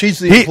saying she's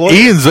the employer.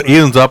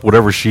 Ian's up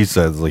whatever she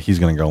says. Like he's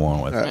going to go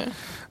along with. Right.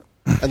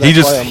 And He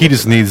that's why I'm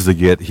just looking needs to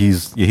get.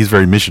 He's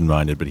very mission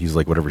minded, but he's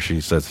like whatever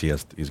she says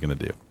he's going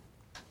to do,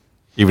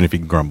 even if he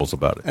grumbles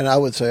about it. And I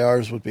would say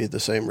ours would be the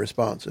same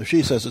response. If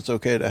she says it's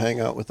okay to hang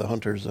out with the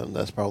hunters, then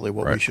that's probably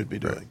what we should be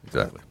doing.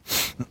 Exactly.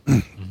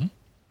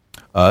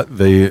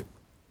 They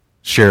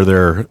share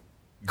their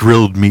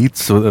grilled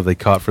meats that they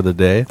caught for the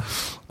day.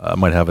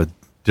 Might have a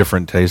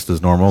different taste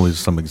as normal. There's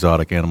some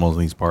exotic animals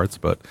in these parts,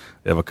 but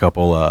they have a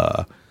couple,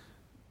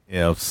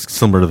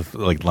 similar to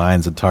like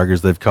lions and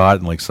tigers they've caught,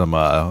 and like some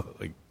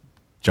like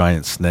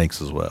giant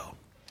snakes as well.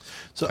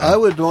 So I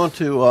would want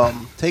to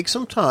take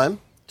some time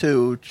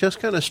to just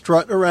kind of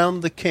strut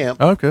around the camp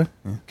Okay.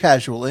 Yeah.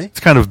 casually. It's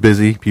kind of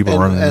busy. People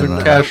running in and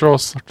out. Casual A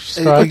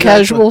stuff.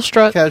 casual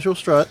strut. Casual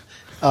strut.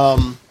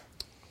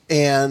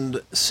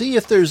 And see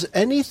if there's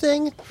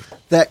anything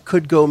that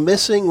could go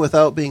missing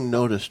without being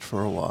noticed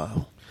for a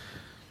while.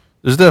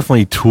 There's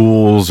definitely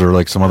tools or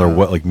like some other Yeah.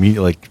 Has to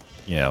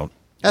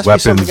be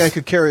weapons. something I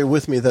could carry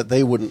with me that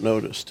they wouldn't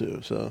notice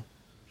too. So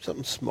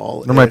something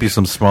small. There might be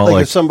some small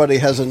like if somebody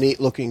has a neat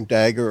looking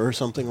dagger or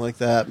something like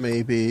that,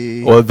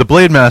 maybe. Well, the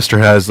Blade Master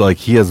has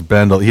he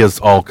has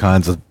all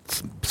kinds of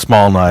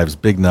small knives,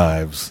 big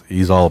knives.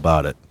 He's all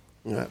about it.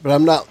 Yeah, but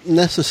I'm not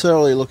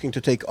necessarily looking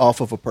to take off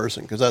of a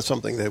person because that's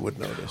something they would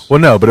notice. Well,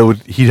 no, but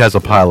he has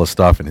a pile of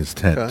stuff in his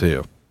tent Okay.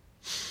 too.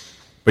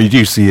 But you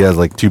do see he has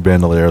like two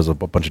bandoliers, a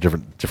bunch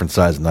of different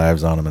sized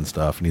knives on him and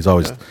stuff, and he's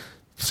always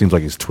seems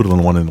like he's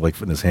twiddling one in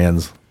his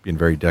hands, being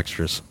very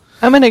dexterous.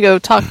 I'm going to go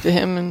talk to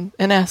him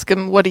and ask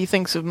him what he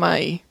thinks of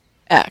my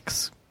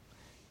axe.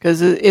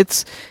 Because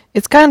it's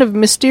kind of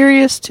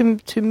mysterious to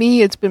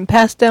me. It's been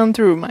passed down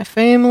through my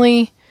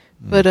family.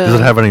 But Does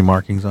it have any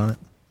markings on it?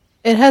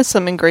 it has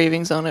some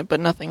engravings on it,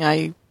 but nothing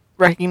I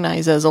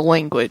recognize as a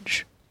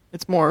language.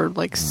 It's more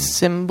like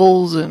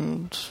symbols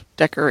and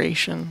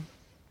decoration.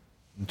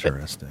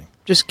 Interesting.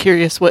 Just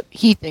curious what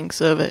he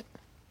thinks of it.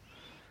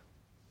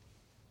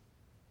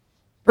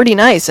 Pretty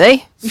nice, eh? You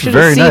It's should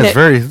very have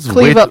seen nice. it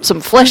cleave up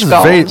some flesh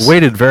bones.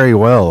 Weighted very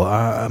well.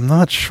 I'm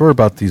not sure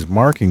about these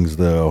markings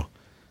though.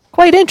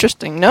 Quite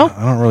interesting, no?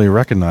 I don't really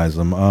recognize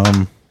them.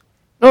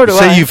 Nor do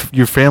I.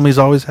 Your family's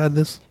always had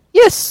this?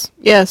 Yes,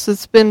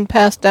 it's been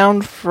passed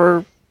down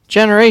for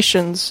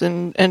generations,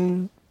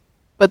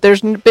 but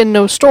there's been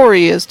no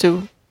story as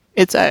to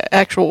its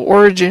actual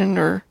origin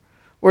or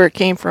where it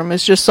came from.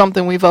 It's just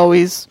something we've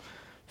always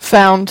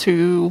found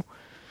to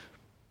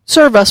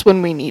serve us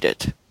when we need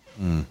it.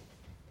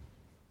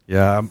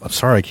 Yeah, I'm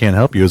sorry I can't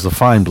help you. It's a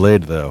fine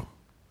blade, though.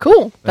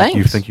 Cool,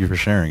 thanks. Thank you for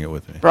sharing it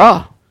with me.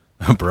 Brah.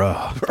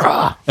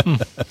 Bruh.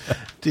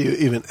 Do you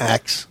even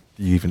axe?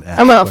 You even asked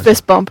I'm going to like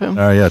fist bump him.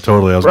 that. Oh, yeah,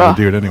 totally. I was going Bruh.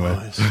 to do it anyway.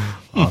 Nice.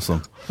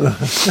 Awesome.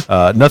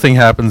 Nothing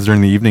happens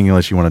during the evening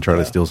unless you want to try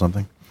to steal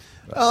something.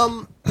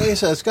 Like I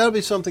said, it's got to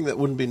be something that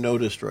wouldn't be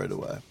noticed right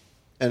away.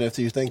 And if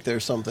you think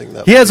there's something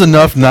that He has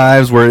enough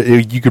knives where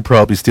you could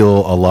probably steal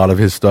a lot of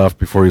his stuff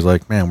before he's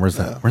like, man, where's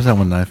that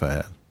one knife I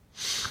had?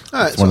 All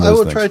right, It's so one of I those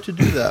will things. try to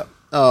do that.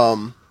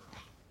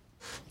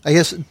 I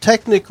guess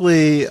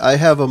technically I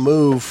have a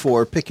move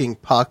for picking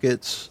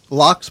pockets.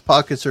 Locks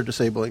pockets or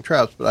disabling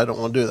traps, but I don't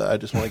want to do that. I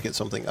just want to get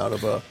something out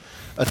of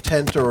a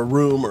tent or a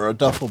room or a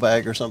duffel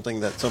bag or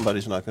something that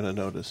somebody's not going to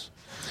notice.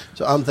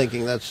 So I'm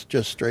thinking that's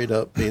just straight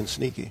up being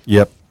sneaky.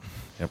 Yep.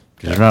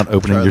 Because you're not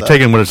opening. Try You're that.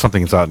 taking what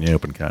something that's out in the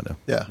open, kind of.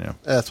 Yeah.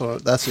 That's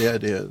the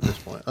idea at this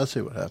point. Let's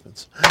see what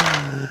happens.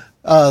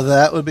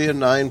 That would be a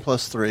 9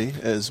 plus 3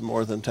 is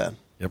more than 10.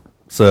 Yep.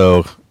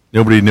 So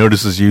nobody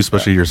notices you,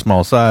 especially your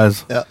small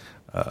size. Yeah.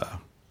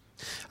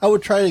 I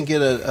would try and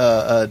get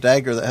a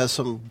dagger that has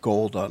some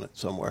gold on it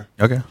somewhere.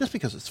 Okay. Just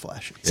because it's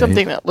flashy.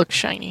 Something that looks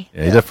shiny.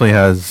 Yeah, he definitely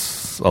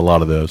has a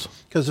lot of those.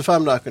 Because if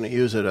I'm not going to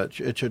use it,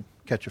 it should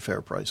catch a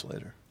fair price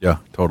later. Yeah,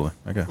 totally.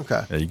 Okay.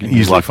 Okay. Yeah, you can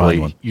easily find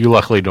one. You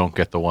luckily don't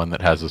get the one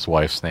that has his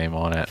wife's name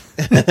on it.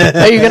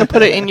 Are you going to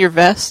put it in your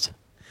vest?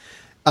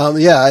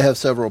 Yeah, I have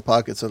several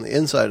pockets on the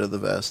inside of the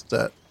vest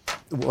that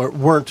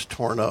weren't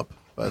torn up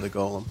by the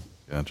golem.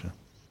 Gotcha.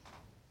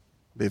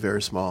 Be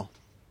very small.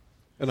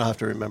 And I'll have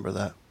to remember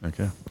that.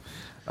 Okay.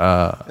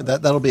 And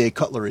that'll be a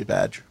cutlery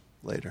badge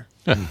later.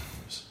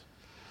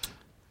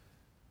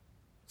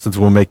 Since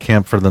we'll make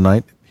camp for the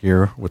night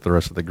here with the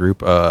rest of the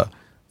group,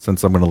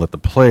 since I'm going to let the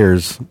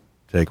players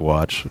take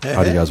watch,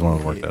 how do you guys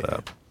want to work that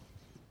out?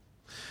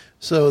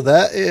 So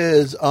that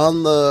is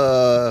on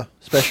the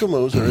special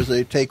moves. There is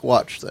a take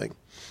watch thing.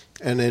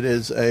 And it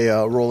is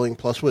a rolling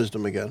plus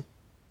wisdom again.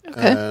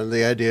 Okay. And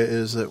the idea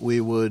is that we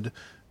would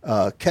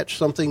catch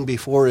something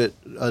before it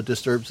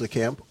disturbs the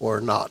camp or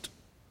not.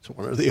 It's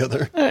one or the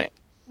other. All right.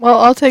 Well,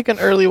 I'll take an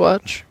early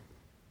watch,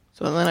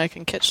 so then I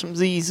can catch some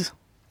Z's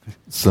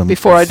Some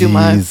before I do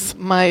Z's.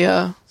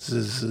 my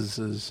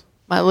Zzz.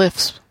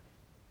 lifts.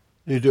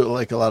 You do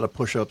like a lot of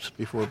push-ups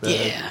before bed,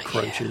 Yeah, and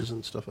crunches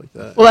and stuff like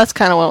that. Well, that's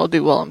kind of what I'll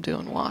do while I'm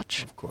doing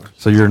watch. Of course.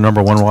 So you're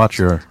number one watch,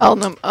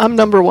 I'm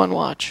number one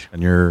watch.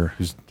 and you're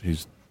who's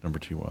number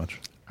two watch?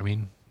 I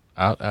mean,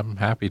 I'm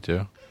happy to.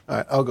 All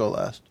right, I'll go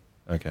last.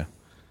 Okay.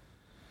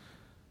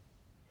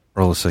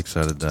 Roll a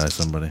 6-sided die,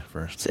 somebody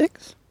first.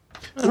 6?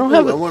 I don't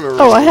have I it. wanna Oh,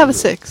 roll I have a it.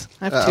 6.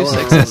 I have I 2 want to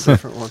roll a 6s.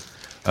 different one.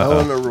 I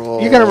want to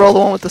roll. You're gonna roll the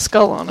one with the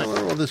skull on I it. want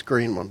to roll this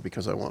green one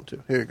because I want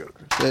to. Here you go,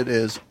 Chris. It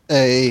is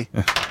a.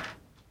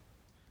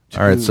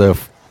 All right, so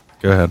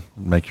go ahead,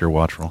 make your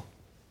watch roll.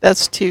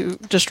 That's 2,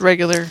 just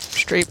regular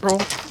straight roll.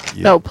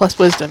 Yeah. No, plus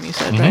wisdom. You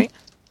said right?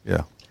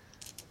 Yeah,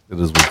 it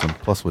is wisdom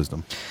plus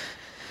wisdom.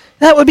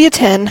 That would be a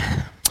 10.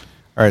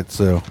 All right,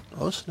 so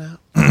Oh snap!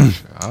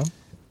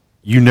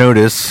 you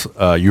notice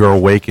you are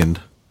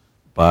awakened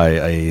by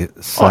a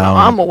Oh, sound. no,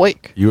 I'm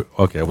awake. You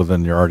okay? Well,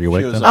 then you're already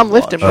awake. was Then? up. I'm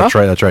lifting, bro. That's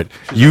right. That's right.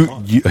 You're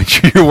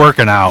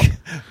working out.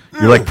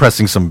 You're like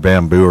pressing some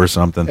bamboo or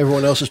something.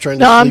 Everyone else is trying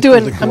to. No, I'm sleep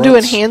with doing the I'm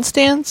doing grunts.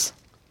 handstands.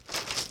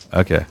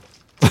 Okay.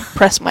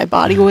 Press my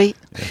body weight.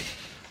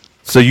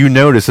 So you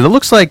notice, and it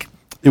looks like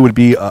it would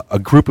be a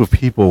group of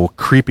people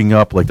creeping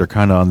up, like they're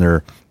kind of on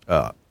their,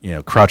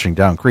 crouching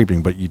down,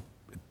 creeping. But it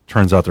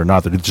turns out they're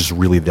not. They're just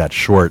really that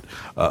short.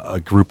 A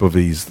group of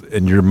these,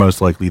 and you're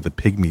most likely the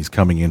pygmies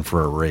coming in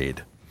for a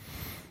raid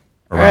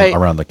Right.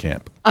 around the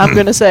camp. I'm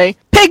gonna say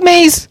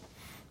pygmies.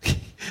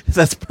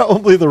 That's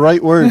probably the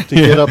right word to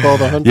get up all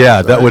the hunters.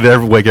 Yeah, that right?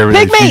 would wake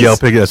everybody. If you Pygmies! yell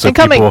pygmies, so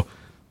Incoming! people,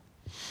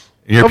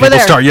 you hear Over people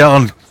there. start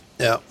yelling,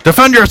 Yeah,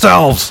 "Defend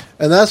yourselves!"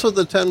 and that's what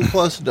the 10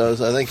 plus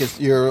does. I think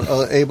you're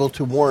able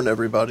to warn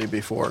everybody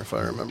before, if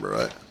I remember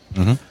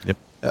right. Yep.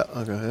 Yeah.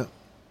 Okay. Yeah.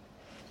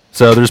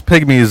 So there's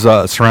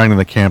pygmies surrounding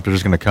the camp. They're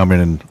just going to come in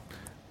and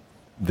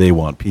they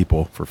want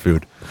people for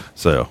food.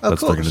 So Oh, that's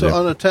cool. what they're So going to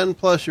do. on a 10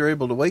 plus, you're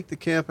able to wake the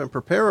camp and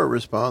prepare a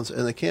response,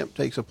 and the camp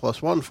takes a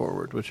 +1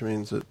 forward, which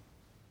means that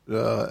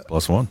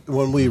 +1.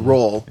 when we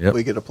roll, Yep.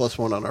 we get a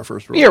 +1 on our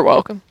first roll. You're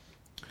welcome.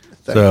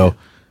 Thank So you.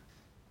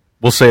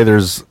 we'll say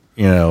there's,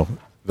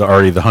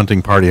 the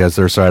hunting party has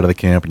their side of the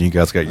camp and you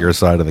guys got your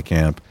side of the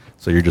camp.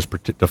 So you're just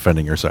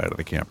defending your side of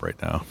the camp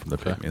right now from the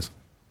pygmies.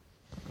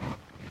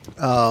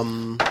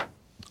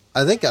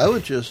 I think I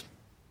would just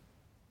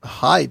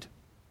hide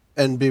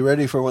and be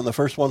ready for when the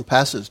first one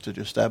passes to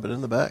just stab it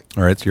in the back.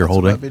 All right, so you're That's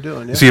what holding. I'd be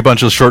doing, yeah. You see a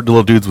bunch of short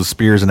little dudes with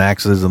spears and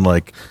axes and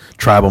like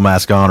tribal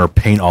mask on or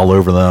paint all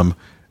over them,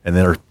 and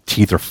their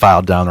teeth are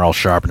filed down. They're all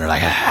sharp, and they're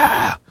like,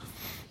 ah.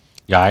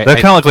 Yeah, They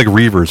kind of look like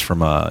reavers from,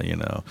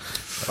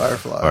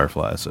 Firefly.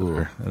 Fireflies.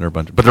 So they're a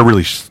bunch, but they're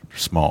really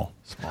small.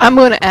 I'm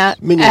gonna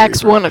Mini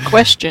ask Reaper. one a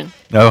question.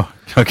 Oh,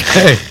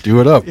 okay. Do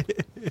it up.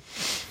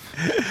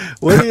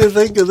 What do you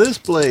think of this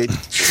blade?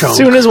 As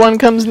soon as one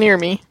comes near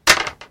me.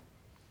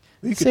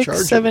 You could charge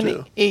 6, 7, it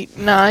too. 8,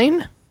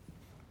 9.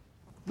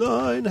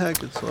 9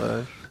 hack and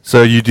slash.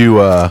 So you do.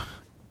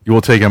 You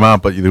will take him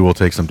out, but you will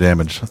take some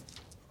damage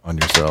on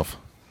yourself.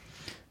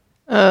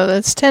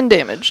 That's 10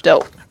 damage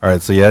dealt. All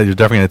right. So yeah, you're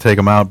definitely going to take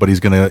him out, but he's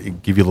going to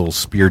give you a little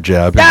spear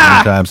jab in the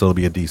Ah! meantime, so it'll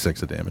be a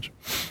d6 of damage.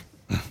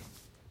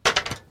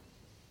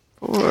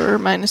 4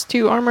 minus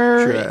 2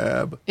 armor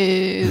Jab.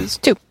 is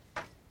 2.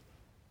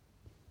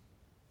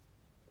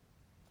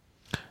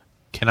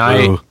 Can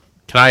I Ooh.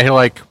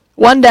 like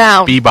 1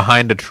 down. be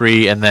behind a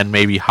tree and then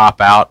maybe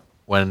hop out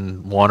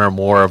when one or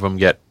more of them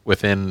get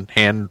within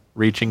hand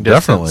reaching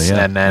distance, Definitely,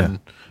 yeah, and then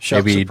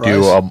Shout maybe surprise.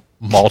 do a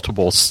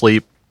multiple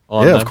sleep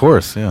on Yeah, them? of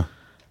course. Yeah.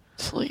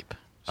 Sleep.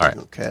 All right.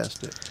 Don't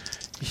cast it.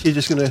 You're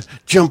just going to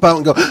jump out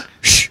and go,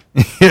 shh.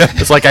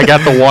 It's like I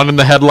got the one in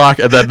the headlock,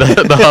 and then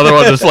the other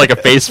one is like a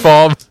face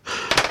palm.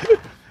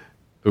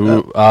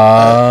 Ooh,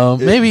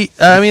 maybe.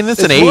 I mean,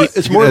 it's an 8.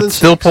 It's more than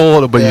still 6.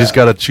 pull it, but you Yeah. just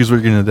got to choose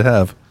what you're going to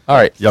have. All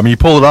right. Yeah, I mean, you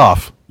pull it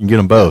off. You can get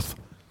them both.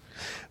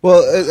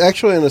 Well,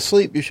 actually, in a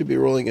sleep, you should be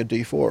rolling a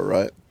d4,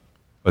 right?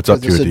 It's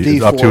up to It's a D.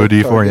 It's up to a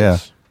D4. Yeah.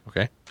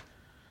 Okay.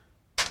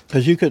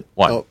 Because you could.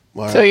 1. Oh,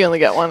 all right. So you only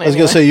got 1 I was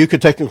going to say you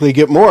could technically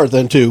get more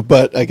than 2,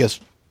 but I guess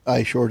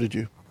I shorted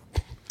you.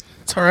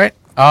 It's all right.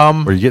 Where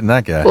are you getting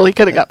that guy? Well, he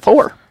could have got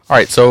 4. All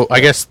right. So I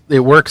guess it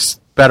works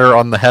better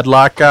on the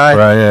headlock guy.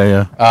 Right.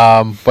 Yeah.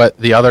 Yeah. But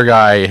the other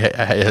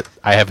guy,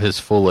 I have his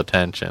full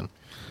attention.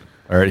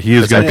 All right. He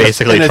is I going to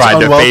basically and it's tried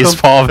to unwelcome? face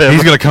palm him.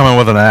 He's going to come in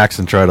with an axe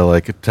and try to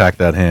like attack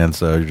that hand.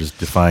 So you're just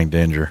defying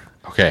danger.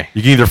 Okay.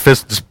 You can either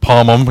just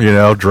palm him,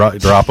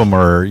 drop him,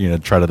 or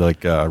try to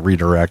like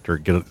redirect or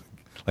get it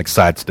like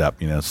sidestep,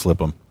 slip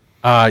him.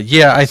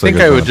 Yeah, I So think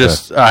you're I going would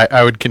just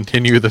I would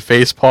continue the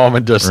face palm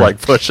and just Right.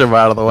 like push him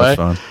out of the way.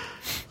 That's fine.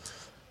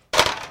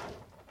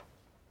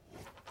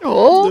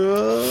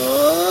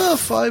 Oh,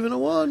 5 and a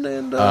 1,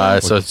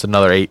 and So it's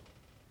another 8.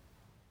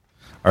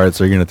 All right,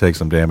 so you're going to take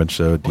some damage.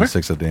 So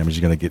D6 of damage is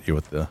going to get you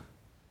with the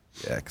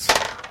X.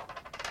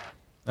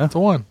 That's a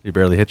 1. He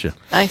barely hit you.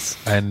 nice.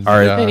 And All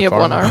right. And you have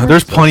 1 armor.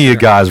 There's plenty of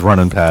guys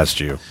running past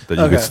you that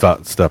you Okay.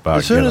 could step out.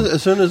 as soon and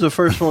get 'em. as the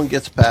first one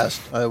gets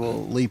past, I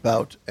will leap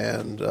out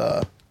and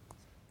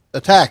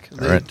attack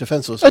the All right.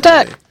 defenseless.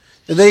 Attack! enemy.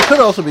 They could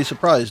also be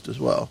surprised as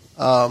well.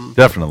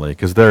 Definitely,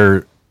 because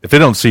they're if they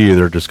don't see you,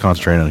 they're just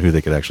concentrating on who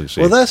they could actually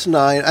see. Well, that's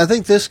 9. I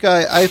think this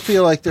guy, I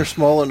feel like they're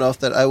small enough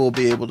that I will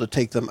be able to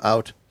take them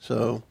out.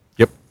 So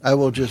yep. I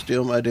will just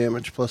deal my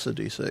damage plus a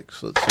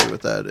d6. Let's see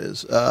what that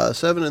is.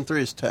 7 and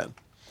 3 is 10.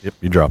 Yep,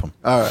 you drop them.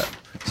 All right.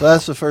 So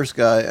that's the first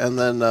guy. And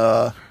then,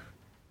 I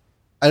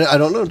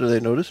don't know. Do they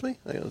notice me?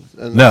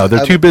 And No,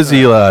 they're too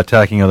busy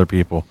attacking other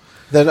people.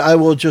 Then I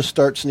will just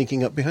start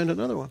sneaking up behind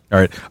another one. All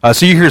right.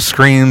 So you hear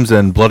screams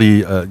and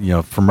bloody,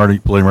 from bloody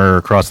murder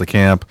across the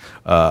camp.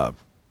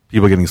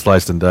 People getting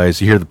sliced and diced.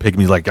 You hear the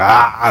pygmies like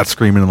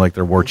screaming like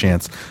their war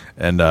chants.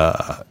 And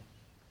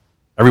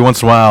every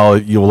once in a while,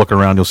 you'll look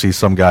around. You'll see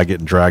some guy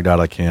getting dragged out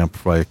of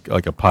camp like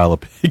a pile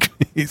of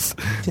pygmies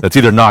that's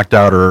either knocked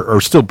out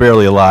or still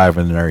barely alive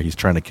in there. He's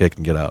trying to kick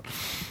and get out.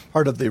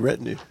 Part of the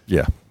retinue.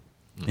 Yeah.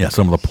 Yeah,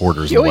 some of the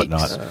porters and Yoicks.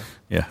 whatnot.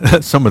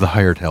 Yeah, some of the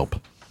hired help.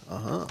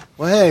 Well,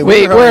 hey,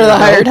 Wait, where are the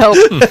hired help?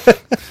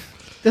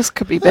 This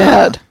could be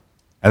bad.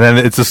 And then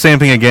it's the same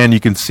thing again. You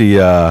can see,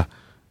 you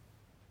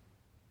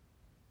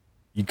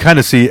kind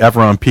of see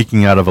Everon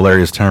peeking out of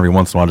Valeria's tent every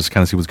once in a while, just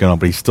kind of see what's going on.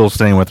 But he's still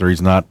staying with her.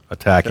 He's not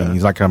attacking. Yeah.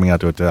 He's not coming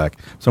out to attack.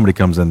 Somebody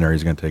comes in there,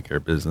 he's going to take care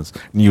of business.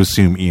 And you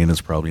assume Ian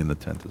is probably in the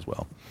tent as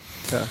well.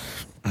 Okay.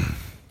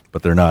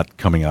 But they're not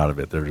coming out of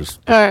it. They're just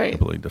All right.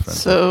 completely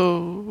defensive.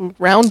 So,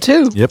 round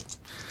 2. Yep.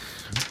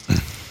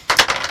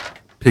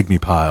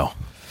 Pygmy pile.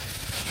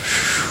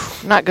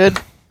 Not good.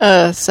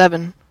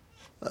 7.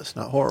 That's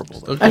not horrible,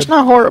 though. That's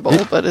not horrible,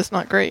 but it's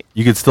not great.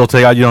 You could still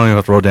take out. You don't even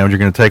have to roll damage. You're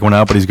going to take one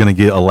out, but he's going to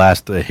get a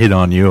last hit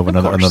on you of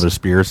another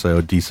spear.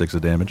 So D6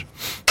 of damage.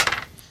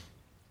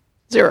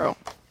 0.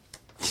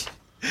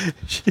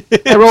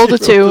 I rolled a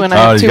 2, and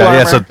I have 2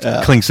 armor. So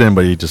it clinks in,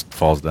 but he just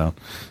falls down.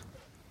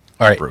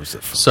 All right.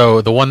 Abrasive.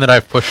 So the one that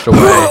I've pushed away,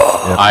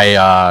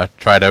 I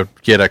try to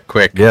get a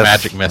quick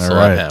magic missile all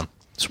right. at him.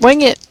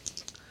 Swing it.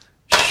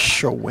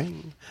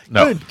 Showing.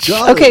 No. Good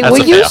job. Okay, That's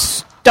will a you fail.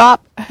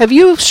 stop? Have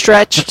you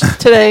stretched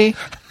today?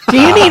 Do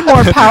you need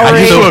more power?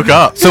 I just woke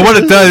up. So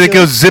what it does, it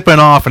goes zipping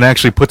off and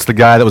actually puts the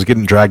guy that was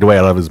getting dragged away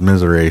out of his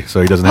misery,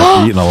 so he doesn't have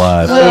to be eaten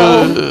alive.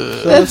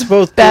 So that's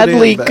both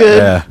badly and bad.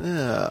 good.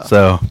 Yeah.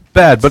 So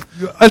bad, but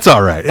it's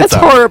all right. That's It's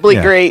all right. horribly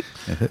Yeah. great.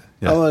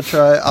 I'll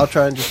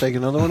try and just take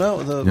another one out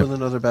with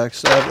another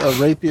backstab, a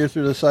rapier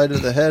through the side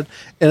of the head,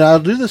 and I'll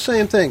do the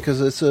same thing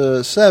because it's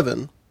a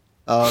 7.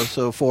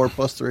 So 4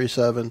 plus 3,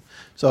 7.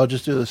 So I'll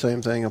just do the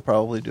same thing and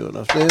probably do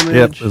enough damage.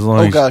 Yep, as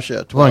long as 12.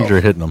 as long as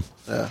you're hitting them.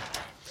 Yeah,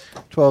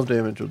 12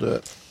 damage will do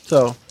it.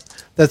 So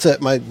that's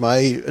it.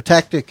 My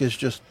tactic is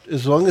just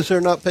as long as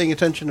they're not paying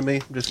attention to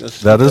me, I'm just going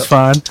to. That is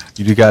fine.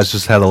 You guys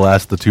just had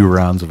the 2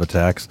 rounds of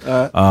attacks.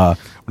 When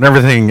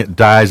everything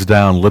dies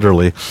down,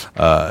 literally,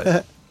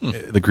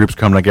 the groups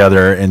come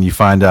together, and you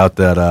find out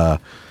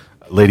that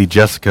Lady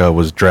Jessica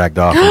was dragged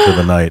off into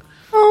the night.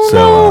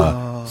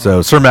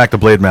 So Sir Mac the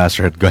Blade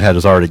Master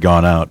has already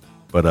gone out,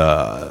 but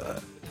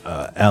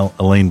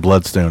Elaine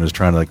Bloodstone is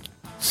trying to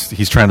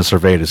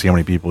survey to see how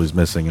many people he's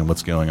missing and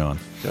what's going on.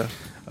 Yeah.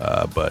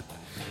 But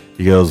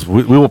he goes,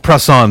 we will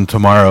press on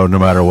tomorrow no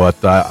matter what.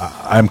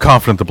 I'm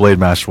confident the Blade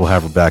Master will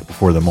have her back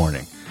before the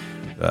morning.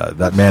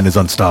 That man is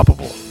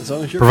unstoppable, As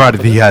long as you're provided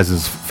he confident. has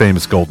his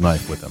famous gold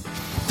knife with him.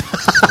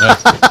 I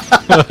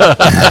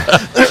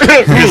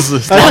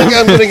think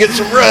I'm going to get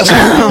some rest.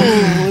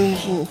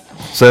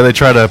 So they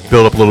try to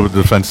build up a little bit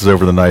of defenses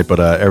over the night, but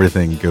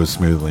everything goes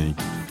smoothly. You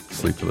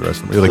sleep for the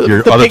rest of the night. Like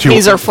The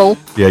pygmies are full.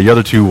 Yeah, your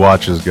other 2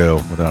 watches go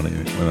without any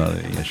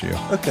issue.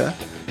 Okay.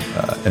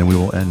 And we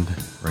will end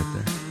right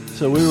there.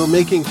 So we were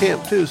making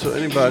camp too. So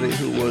anybody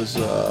who was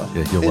heal up.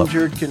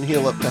 injured can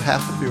heal up to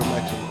half of your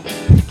maximum.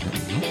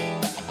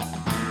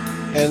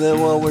 And then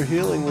while we're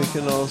healing, we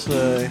can all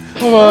say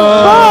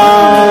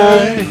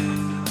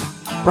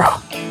Bro.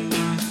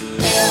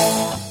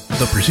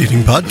 The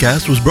preceding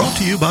podcast was brought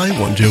to you by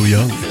One Joe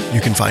Young.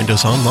 You can find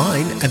us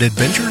online at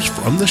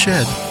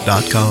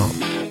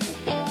adventuresfromtheshed.com.